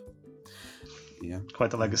sex life. Yeah, quite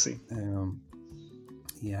the legacy. And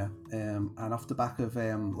off the back of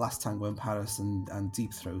Last Tango in Paris and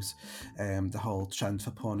Deep Throat, the whole trend for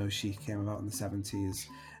porno chic came about in the 70s.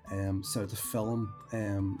 So the film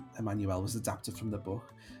Emmanuelle was adapted from the book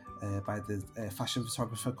by the fashion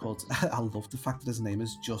photographer called, I love the fact that his name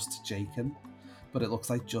is Just Jakin, but it looks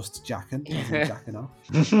like Just Jackin, jacking off.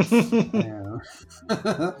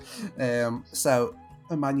 So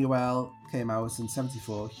Emmanuelle came out in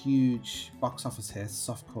 1974, huge box office hit,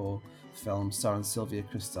 softcore film starring Sylvia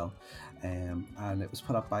Kristel, and it was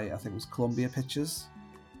put up by, I think it was Columbia Pictures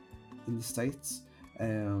in the States,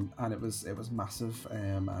 and it was massive,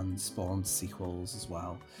 and spawned sequels as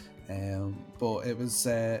well. But it was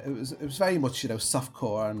very much, you know,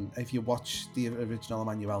 softcore, and if you watch the original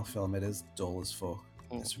Emmanuelle film, it is dull as fuck.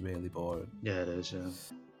 It's really boring. Yeah, it is. Yeah.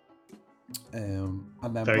 And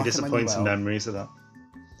then Very Black disappointing Emanuelle. memories of that.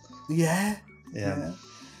 Yeah. Yeah.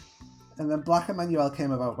 And then Black Emanuelle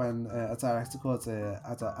came about when a director called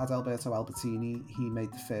Adalberto Albertini, he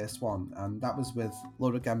made the first one, and that was with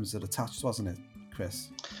Laura Gemser attached, wasn't it, Chris?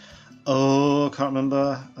 Oh, I can't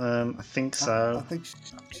remember. I think so. I think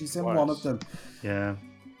she's in one of them. Yeah.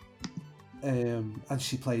 And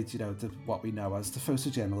she played, what we know as the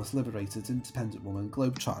photojournalist, liberated, independent woman,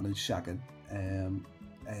 globetrotting and shagging.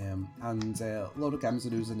 And Laura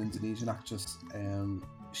Gemser, who's an Indonesian actress,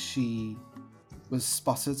 she was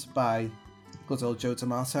spotted by good old Joe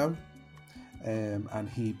D'Amato, and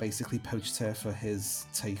he basically poached her for his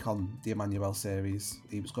take on the Emanuelle series.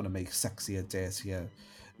 He was going to make sexier, dirtier,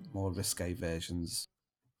 more risque versions.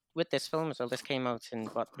 With this film as well, this came out in,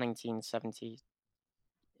 1978?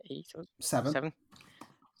 Seven.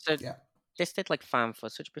 So this did like fan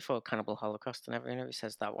footage before Cannibal Holocaust and everything. He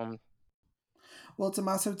says that one. Well,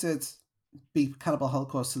 D'Amato did beat Cannibal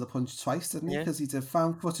Holocaust to the punch twice, didn't he? Because he did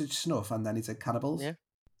found footage snuff and then he did Cannibals. Yeah.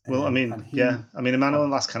 Well, Emanuelle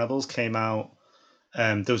and Last Cannibals came out.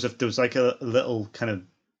 There was like a little kind of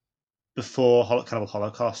before Cannibal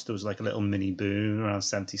Holocaust. There was like a little mini boom around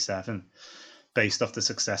 1977, based off the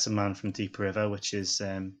success of Man from Deep River, which is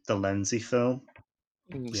the Lenzi film.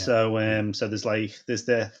 Yeah. So there's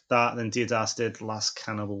that, and then Diadas did Last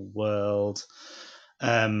Cannibal World.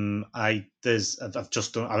 There's only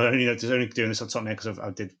doing this on top of me because I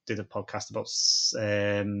did a podcast about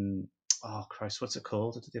oh Christ, what's it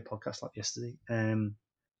called? I did a podcast like yesterday.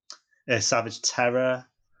 Savage Terror,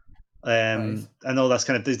 and all that's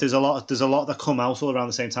kind of there's a lot that come out all around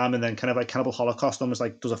the same time, and then kind of like Cannibal Holocaust almost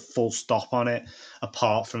like does a full stop on it,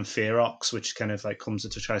 apart from Ferox, which kind of like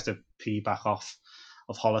tries to piggyback off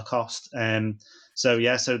of Holocaust. So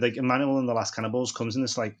like Emanuelle and the Last Cannibals comes in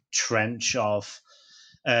this like trench of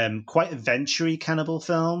quite adventure-y cannibal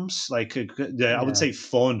films, like I would say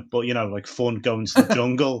fun, but like fun going to the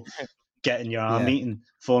jungle, getting your arm eaten,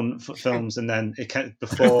 fun films, and then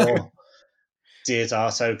before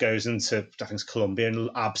Deodato goes into I think it's Colombia and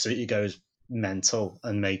absolutely goes mental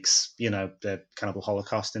and makes the Cannibal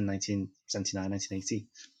Holocaust in 1979, 1980.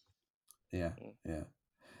 Yeah.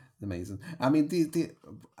 Amazing. I mean,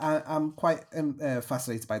 I'm quite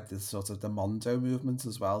fascinated by this sort of the Mondo movement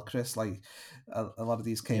as well, Chris. Like a lot of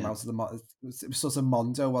these came out of it was sort of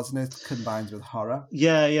Mondo, wasn't it, combined with horror?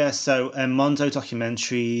 Yeah. So Mondo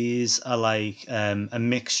documentaries are like a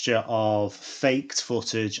mixture of faked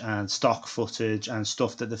footage and stock footage and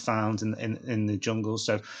stuff that they found in the jungle.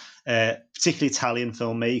 So particularly Italian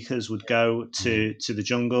filmmakers would go to the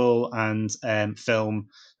jungle and film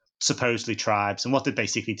supposedly tribes, and what they'd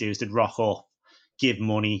basically do is they'd rock up, give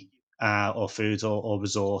money or food or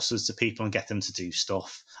resources to people and get them to do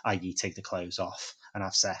stuff, i.e. take the clothes off and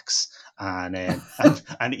have sex and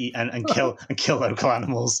eat and kill local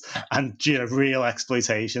animals and real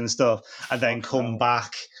exploitation stuff, and then come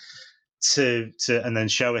back to and then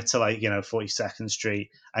show it to 42nd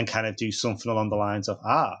Street and kind of do something along the lines of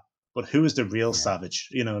but who is the real savage?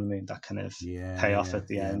 You know what I mean? That kind of payoff at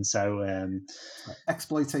the end. So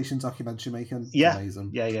exploitation documentary making. Yeah.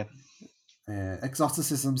 Amazing. Yeah.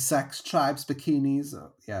 Exoticism, sex, tribes, bikinis.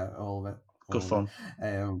 All of it. Good fun.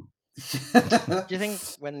 Do you think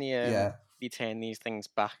when they turn these things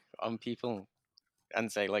back on people and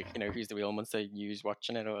say who's the real monster, you's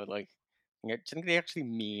watching it, or do you think they actually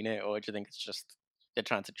mean it, or do you think it's just they're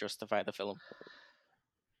trying to justify the film?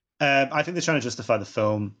 I think they're trying to justify the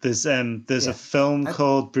film. There's a film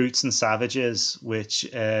called Brutes and Savages, which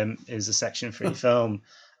is a Section 3 film,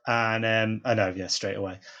 and I know, straight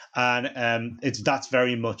away. And that's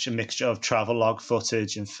very much a mixture of travelogue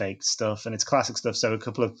footage and fake stuff, and it's classic stuff. So a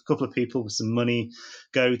couple of people with some money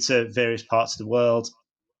go to various parts of the world,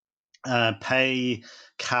 pay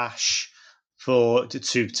cash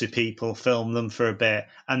to people, film them for a bit,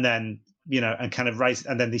 and then and kind of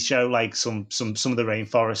and then they show some of the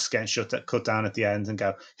rainforests getting cut down at the end, and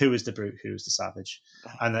go, who is the brute, who is the savage,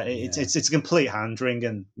 and it's a complete hand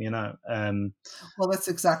wringing, Well, that's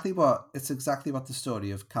exactly what the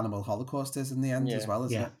story of Cannibal Holocaust is in the end as well,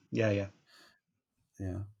 isn't it? Yeah.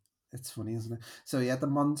 It's funny, isn't it? So the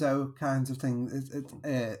Mondo kind of thing.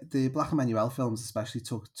 The Black Emanuelle films especially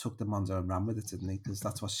took the Mondo and ran with it, didn't they? Because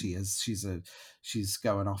that's what she is. She's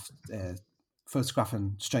going off.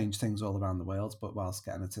 Photographing strange things all around the world, but whilst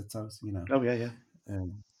getting her tits out, Oh yeah.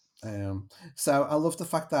 So I love the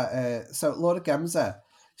fact that Laura Gemser,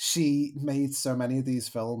 she made so many of these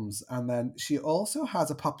films, and then she also had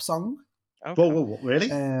a pop song. Okay. Whoa, really?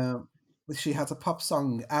 She had a pop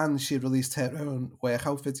song, and she released her own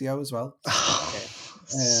workout video as well.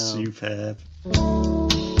 Superb. Crazy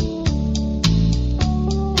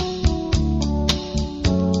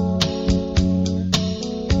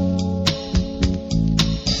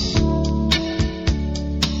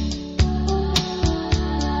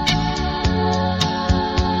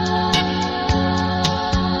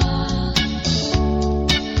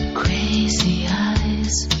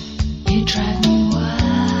eyes, you drive me wild.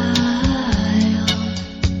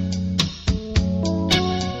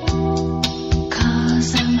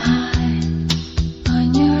 'Cause I'm high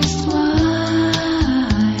on your smile.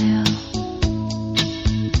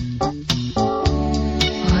 Oh,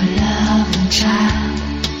 love and child,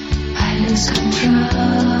 I lose control.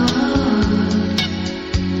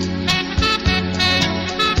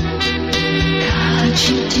 Caught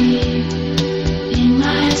you deep in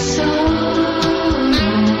my soul.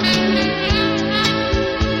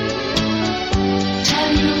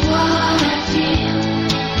 Tell you what I feel.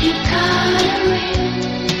 You got a real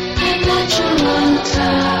and natural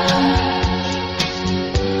touch,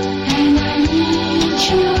 and I need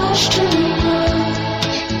you to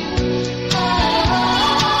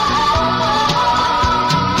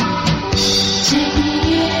take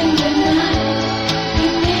me in the night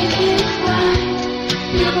and make it right.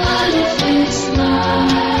 Your body fits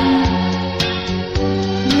mine.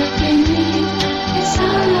 Look at me, it's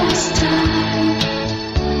our last time.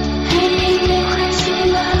 And in the crazy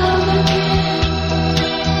love again.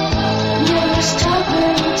 Never stop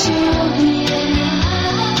until the end.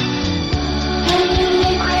 And in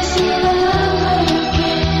the crazy love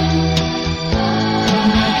again. Oh,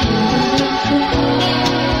 my beautiful friend.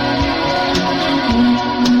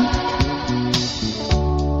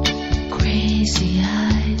 Crazy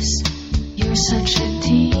eyes, you're such a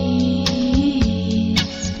tease.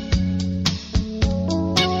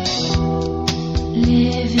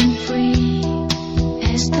 Living free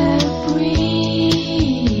as the breeze.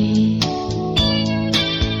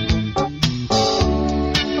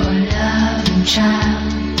 Oh, love and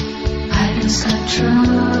child, I lose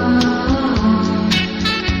control.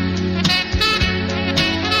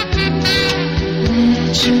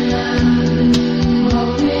 Let your love go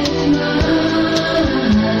with mine.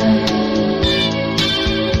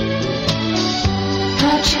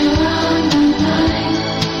 Got you on my mind,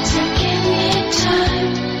 so give me time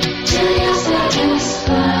till you're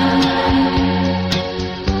satisfied.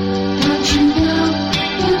 Don't you know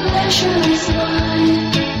your pleasure is mine?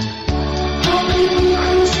 Only the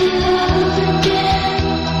crazy love again.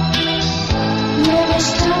 Never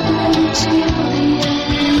stop until the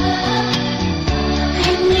end.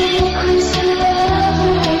 And the crazy love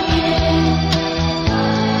again.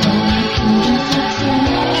 Oh, my beautiful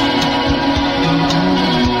friend.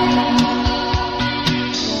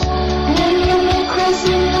 And the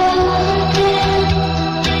crazy love again.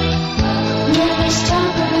 Never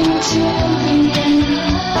stop until the end.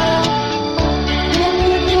 And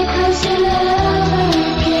the crazy love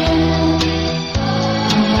again.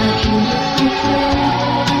 Oh, my beautiful friend.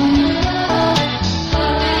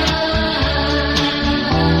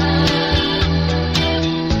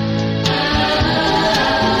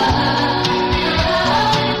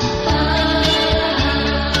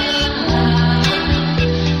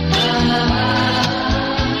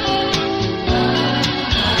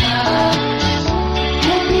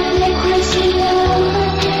 And the crazy love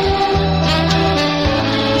again.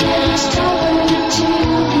 Never stop until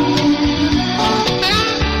the end.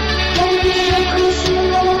 And the crazy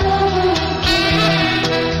love again.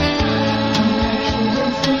 Oh, my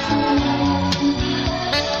beautiful friend.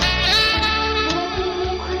 And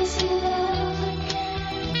the crazy love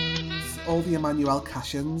again. All the Emmanuel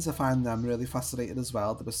cash-ins, I find them really fascinating as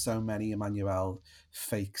well. There were so many Emmanuel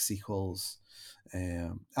fake sequels,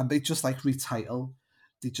 and they just like retitle.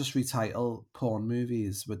 They just retitle porn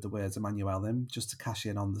movies with the words Emmanuel in, just to cash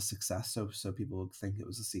in on the success, so people would think it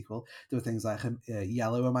was a sequel. There were things like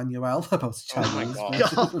Yellow Emmanuel about Chinese. Oh my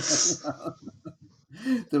God.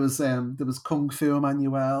 There was Kung Fu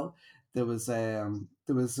Emmanuel. There was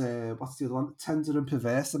what's the other one? Tender and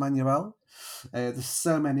Perverse Emmanuel. There's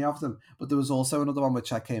so many of them, but there was also another one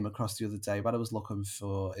which I came across the other day, but I was looking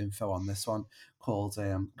for info on this one, called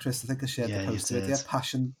Chris, I think I shared the poster with you.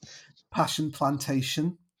 Passion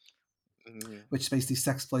Plantation, which is basically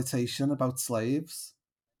sexploitation about slaves.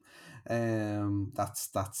 That's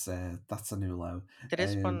a new low. There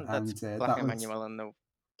is one that's Black Emmanuel and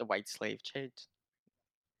the White Slave Trade.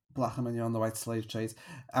 Black Emmanuel and the White Slave Trade,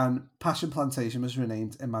 and Passion Plantation was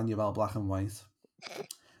renamed Emmanuel Black and White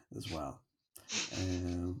as well.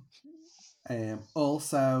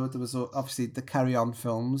 Also, there was obviously the Carry On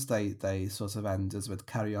films. They sort of ended with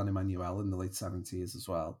Carry On Emmanuel in the late 70s as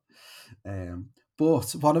well.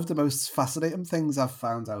 But one of the most fascinating things I've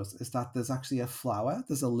found out is that there's actually a flower.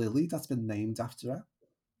 There's a lily that's been named after her.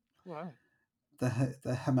 Wow. The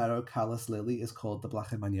Hemerocallis lily is called the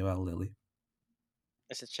Black Emmanuel lily.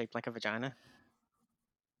 Is it shaped like a vagina?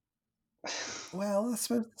 Well,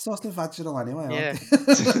 it's sort of vaginal anyway. Yeah.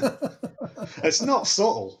 It's not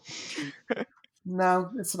subtle.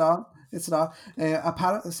 No, it's not. It's not.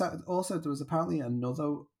 Apparently, also there was apparently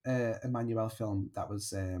another Emmanuel film that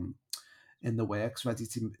was in the works, ready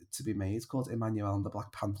to be made, called Emmanuel and the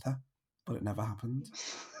Black Panther, but it never happened.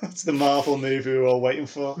 That's the Marvel movie we're all waiting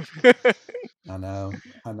for. I know.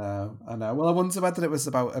 Well, I wonder whether it was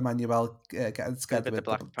about Emmanuel getting together with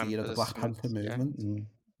the Black Panther movement.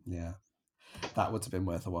 Yeah. That would have been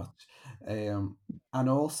worth a watch. And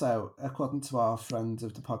also, according to our friend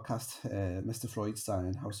of the podcast, Mr.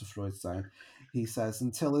 Freudstein, House of Freudstein, he says,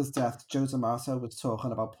 until his death, Joe D'Amato was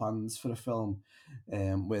talking about plans for a film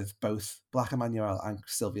with both Black Emmanuel and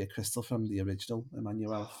Sylvia Crystal from the original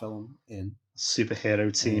Emmanuel film in.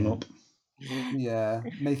 Superhero team up. Yeah,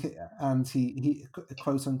 and he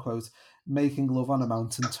quote unquote, making love on a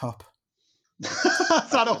mountaintop.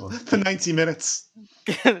 For 90 minutes.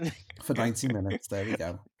 For 90 minutes, there we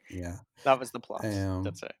go. Yeah, that was the plot.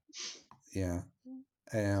 That's it. Yeah.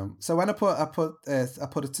 So when I put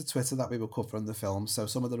it to Twitter that we were covering the film, so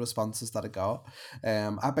some of the responses that I got,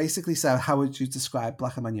 I basically said, how would you describe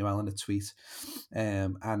Black Emmanuel in a tweet?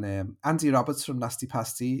 And Andy Roberts from Nasty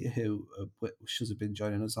Pasty, who should have been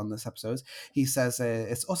joining us on this episode, he says,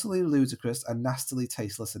 it's utterly ludicrous and nastily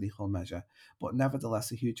tasteless in equal measure, but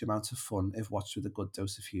nevertheless a huge amount of fun if watched with a good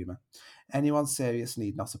dose of humour. Anyone serious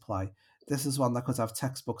need not apply. This is one that could have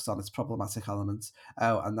textbooks on its problematic elements.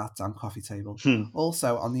 Oh, and that damn coffee table.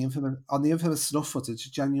 Also, on the infamous snuff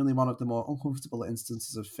footage, genuinely one of the more uncomfortable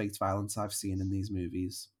instances of faked violence I've seen in these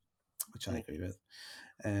movies, which I agree with.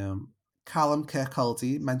 Callum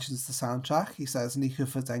Kirkcaldy mentions the soundtrack. He says Nico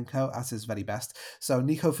Fidenko at his very best. So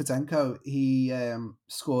Nico Fidenko, he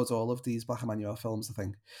scored all of these Black Emmanuel films, I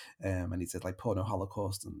think, and he did like Porno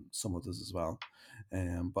Holocaust and some others as well.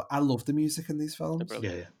 But I love the music in these films.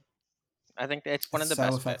 Yeah. I think it's one of the so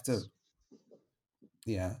best effective. bits.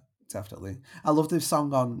 Yeah, definitely. I love the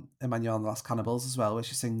song on Emmanuel and the Last Cannibals as well, where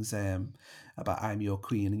she sings about I'm your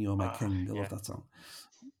queen and you're my king. I love that song.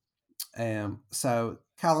 So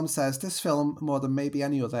Callum says, this film, more than maybe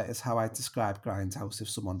any other, is how I describe Grindhouse if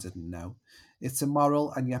someone didn't know. It's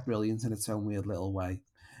immoral and yet brilliant in its own weird little way.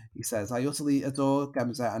 He says, I utterly adore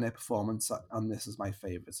Gemza and her performance on this is my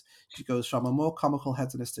favourite. She goes from a more comical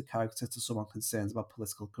hedonistic character to someone concerned about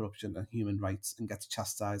political corruption and human rights and gets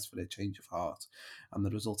chastised for a change of heart, and the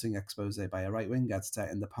resulting expose by a right-wing editor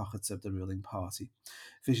in the pockets of the ruling party.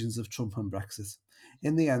 Visions of Trump and Brexit.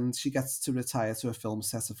 In the end, she gets to retire to a film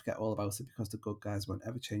set and forget all about it because the good guys won't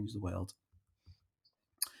ever change the world.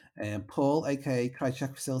 Paul, aka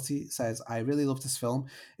Krychek Facility, says, I really love this film.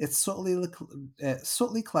 It's subtly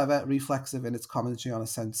clever, reflexive in its commentary on a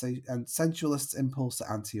sensualist impulse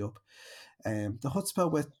to ante-up. The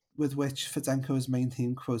chutzpah with which Fidenko's main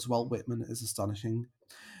theme quotes Walt Whitman is astonishing.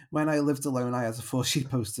 When I lived alone, I had a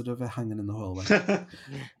 4-sheet poster of her hanging in the hallway.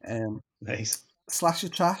 Nice. Slasher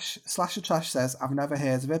Trash says, I've never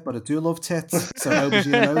heard of it, but I do love tits, so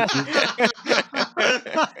aubergine emoji.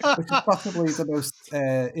 Which is possibly the most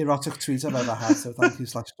erotic tweet I've ever had, so thank you,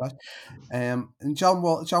 Slasher Trash. And John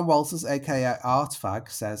Walters, aka Artfag,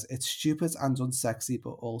 says, it's stupid and unsexy,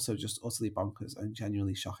 but also just utterly bonkers and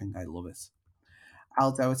genuinely shocking. I love it.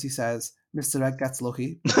 Al Doherty says, Mr. Ed gets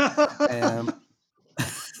lucky.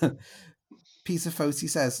 Peter Foti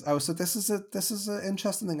says, oh, so this is an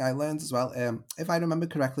interesting thing I learned as well. If I remember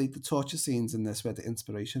correctly, the torture scenes in this were the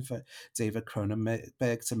inspiration for David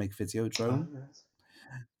Cronenberg to make Videodrome. Oh, yes.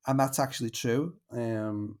 And that's actually true.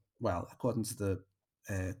 Well, according to the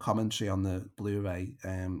commentary on the Blu-ray,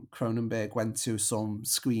 Cronenberg went to some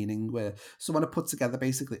screening where someone had put together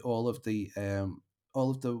basically all of the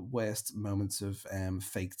worst moments of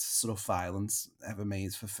faked sort of violence ever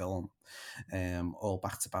made for film, all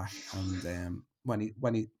back to back. And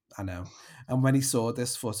when he saw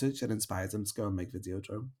this footage, it inspired him to go and make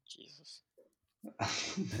Videodrome. Jesus.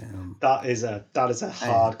 That is a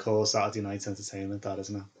hardcore Saturday night entertainment, that,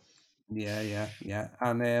 isn't it? Yeah.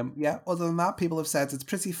 And other than that, people have said it's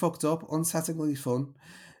pretty fucked up, unsettlingly fun.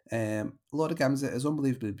 Lord of Gemza is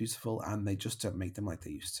unbelievably beautiful, and they just don't make them like they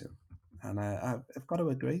used to. And I've got to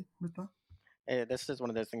agree with that. This is one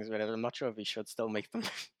of those things where I'm not sure if we should still make them.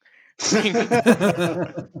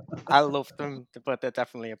 I love them, but they're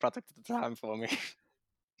definitely a product of the time for me.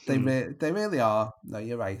 They really are. No,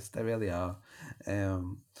 you're right. They really are.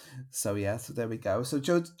 So there we go. So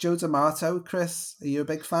Joe D'Amato, Chris, are you a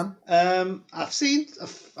big fan? I've seen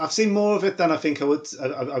more of it than I think I would.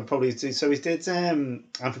 I'd probably do. So he did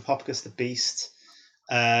Anthropophagus the Beast,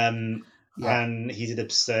 and he did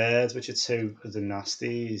Absurd, which are two of the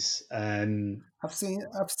nasties. I've seen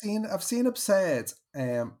Absurd.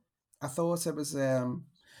 I thought it was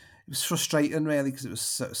frustrating, really, because it was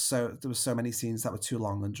so there were so many scenes that were too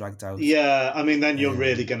long and dragged out. Yeah, I mean, then you're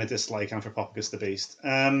really going to dislike Anthropophagus the Beast,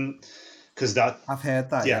 because I've heard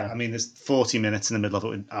that. Yeah, I mean, there's 40 minutes in the middle of it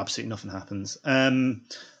when absolutely nothing happens. But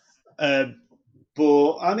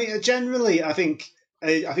I mean, generally, I think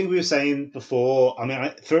we were saying before. I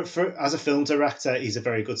mean, for as a film director, he's a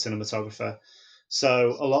very good cinematographer.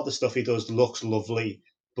 So a lot of the stuff he does looks lovely.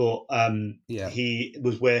 But he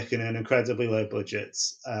was working in incredibly low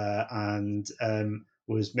budgets and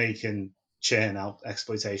was making churn out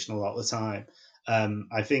exploitation a lot of the time.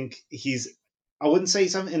 I think I wouldn't say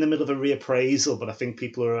he's in the middle of a reappraisal, but I think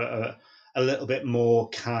people are a little bit more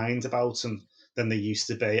kind about him than they used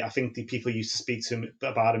to be. I think the people used to speak to him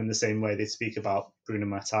about him in the same way they speak about Bruno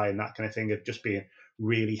Mattei and that kind of thing, of just being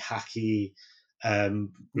really hacky.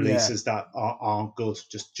 Releases that aren't good,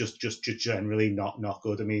 just generally not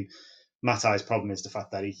good. I mean, Mattei's problem is the fact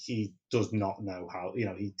that he does not know how,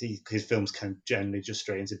 his films can generally just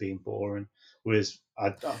stray into being boring. Whereas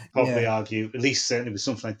I'd probably argue, at least certainly with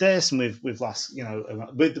something like this, and with with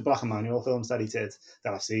the Black Emanuel films that he did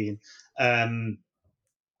that I've seen,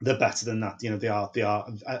 they're better than that. They are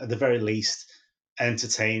at the very least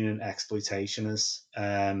entertaining exploitationers.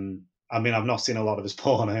 I mean, I've not seen a lot of his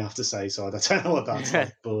porn, I have to say, so I don't know what that's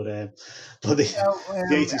like. But the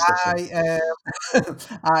 80s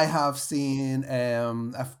stuff. I have seen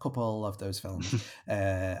a couple of those films. I'm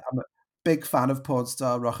a big fan of porn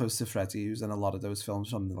star Rocco Siffredi, who's in a lot of those films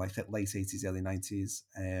from the late 80s, early 90s.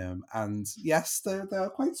 And yes, they're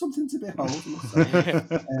quite something to behold.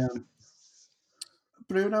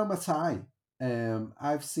 Bruno Mattei.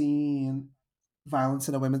 I've seen Violence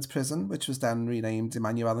in a Women's Prison, which was then renamed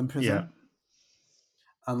Emmanuel in Prison. Yeah.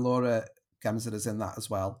 And Laura Gemser is in that as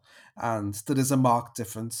well. And there is a marked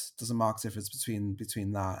difference. There's a marked difference between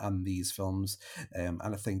that and these films. And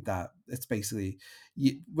I think that it's basically,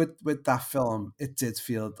 with that film, it did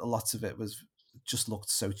feel a lot of it just looked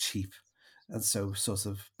so cheap and so sort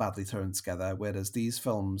of badly thrown together. Whereas these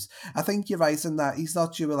films, I think you're right in that he's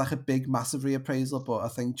not due like a big, massive reappraisal, but I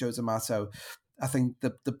think Joe D'Amato, I think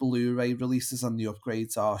the Blu-ray releases and the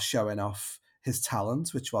upgrades are showing off his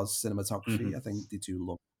talent, which was cinematography. Mm-hmm. I think they do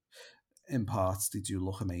look, in parts, they do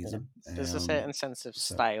look amazing. There's a certain sense of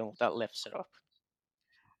style that lifts it up.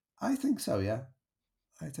 I think so, yeah.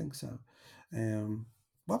 I think so.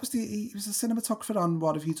 What was he was a cinematographer on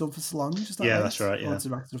What Have You Done for So Long? Is that right? That's right, yeah.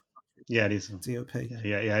 Director of it is. DOP.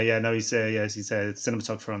 Yeah. No, he's a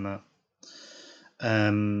cinematographer on that.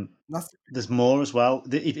 There's more as well.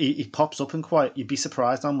 He pops up in quite. You'd be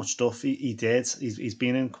surprised how much stuff he did. He's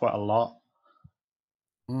been in quite a lot.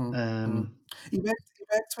 He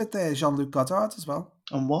worked with Jean-Luc Godard as well.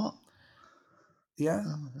 On what? Yeah,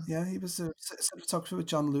 he was a cinematographer with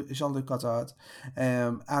Jean-Luc Godard,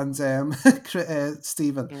 and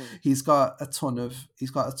Stephen. He's got a ton of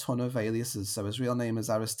aliases. So his real name is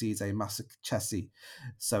Aristide Massachesi.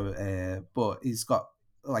 So, but he's got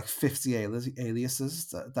like 50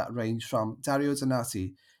 aliases that range from Dario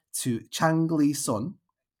Donati to Chang Lee Sun,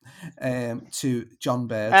 to John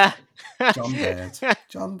Bird.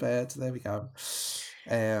 John Bird. There we go.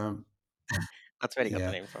 That's where he got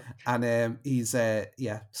the name from. And he's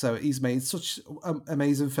so he's made such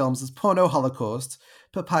amazing films as Porno Holocaust,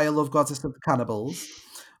 Papaya Love Goddess of the Cannibals,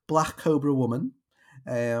 Black Cobra Woman,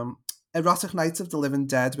 Erotic Night of the Living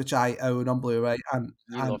Dead, which I own on Blu-ray. And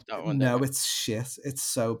love that one. No, it's shit. It's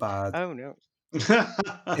so bad. Oh no. I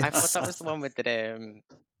thought that was the one with the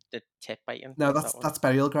tip biting. No, that's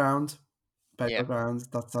Burial Ground. Ground.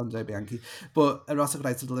 That's Andre Bianchi. But Erotic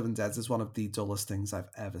Night of the Living Dead is one of the dullest things I've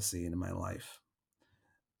ever seen in my life.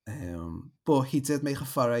 But he did make a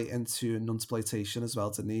foray into nunsploitation as well,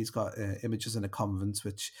 didn't he? He's got Images in a Convent,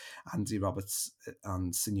 which Andy Roberts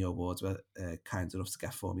and Signor Ward were kind enough to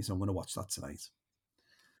get for me, so I'm going to watch that tonight.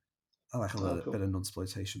 I like a little bit of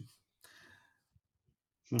nunsploitation.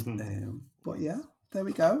 But yeah, there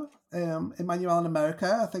we go. Emmanuel in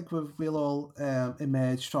America, I think we'll all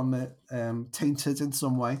emerge from it tainted in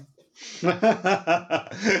some way. yeah.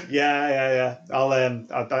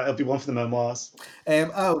 It'll be one for the memoirs.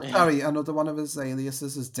 Sorry, another one of his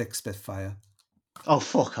aliases is Dick Spitfire. Oh,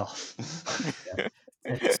 fuck off.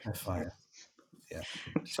 Dick Spitfire. Yeah.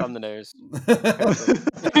 From the nose.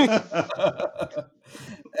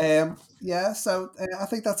 Yeah, so I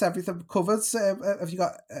think that's everything covered. So, have you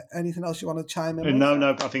got anything else you want to chime in with?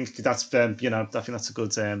 No. I think that's I think that's a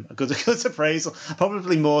good appraisal.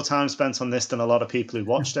 Probably more time spent on this than a lot of people who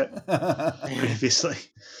watched it previously.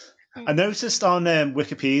 I noticed on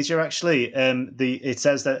Wikipedia actually, it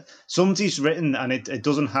says that somebody's written, and it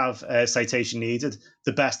doesn't have a citation needed,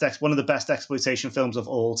 one of the best exploitation films of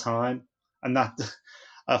all time, and that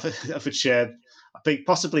I've shared. I think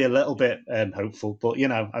possibly a little bit hopeful, but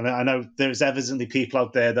I know there's evidently people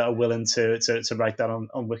out there that are willing to write that on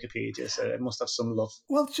Wikipedia, so it must have some love.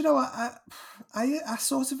 Well, do you know what? I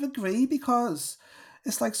sort of agree, because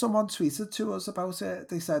it's like someone tweeted to us about it.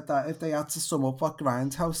 They said that if they had to sum up what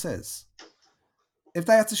Grindhouse is, if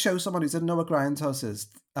they had to show someone who didn't know what Grindhouse is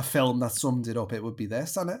a film that summed it up, it would be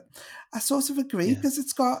this. And I sort of agree, because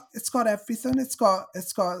it's got everything. It's got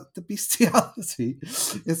the bestiality.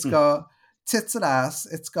 It's got tits and ass.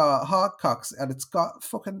 It's got hard cocks, and it's got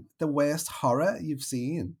fucking the worst horror you've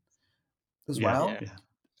seen as well. Yeah.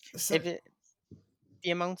 So, the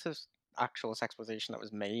amount of actual sexploitation that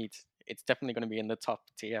was made, it's definitely going to be in the top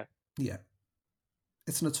tier. Yeah.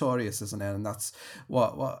 It's notorious, isn't it? And that's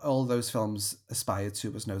what all those films aspired to,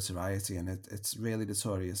 was notoriety, and it's really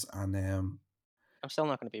notorious. And I'm still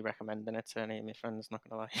not going to be recommending it to any of my friends, not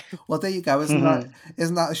going to lie. Well, there you go. Isn't that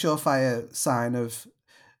a surefire sign of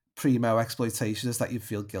primo exploitation, is that you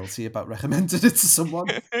feel guilty about recommending it to someone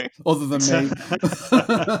other than me?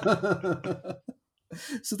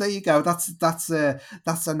 So there you go. That's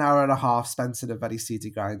an hour and a half spent in a very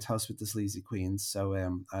seedy Grindhouse with the Sleazy Queens. So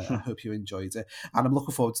I hope you enjoyed it, and I'm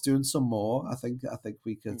looking forward to doing some more. I think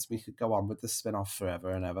we could go on with this spin-off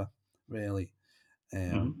forever and ever. Really,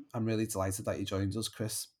 I'm really delighted that you joined us,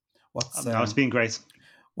 Chris. It's been great.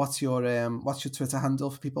 What's your Twitter handle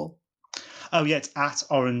for people? Oh yeah, it's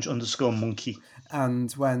 @orange_monkey.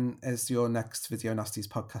 And when is your next Video Nasties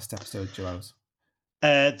podcast episode due out?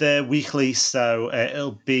 They're weekly, so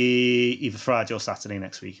it'll be either Friday or Saturday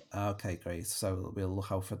next week. Okay, great. So we'll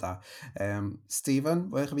look out for that. Stephen,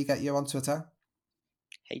 where can we get you on Twitter?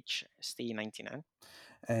 HST99.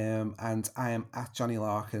 And I am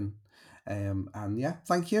 @JohnnyLarkin. And yeah,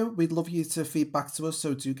 thank you. We'd love you to feed back to us,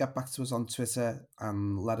 so do get back to us on Twitter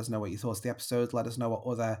and let us know what you thought of the episode. Let us know what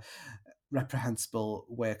other reprehensible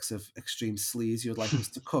works of extreme sleaze you would like us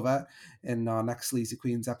to cover in our next Sleazy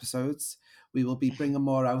Queens episodes. We will be bringing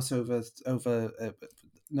more out over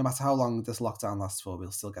no matter how long this lockdown lasts for.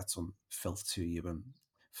 We'll still get some filth to you and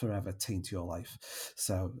forever taint your life.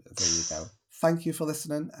 So there you go. Thank you for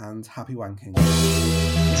listening, and happy wanking.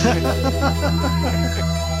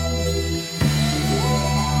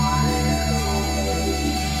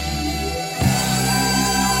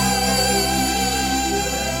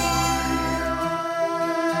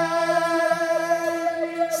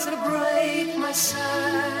 Celebrate myself,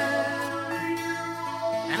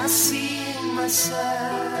 and I see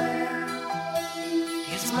myself.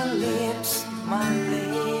 Kiss my lips, my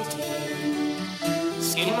lady,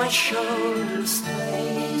 skin my shoulders,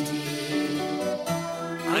 lady.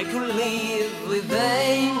 I could live with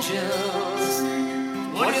angels.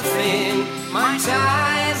 What do you think? My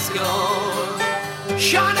time's gone.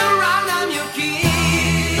 Shine around.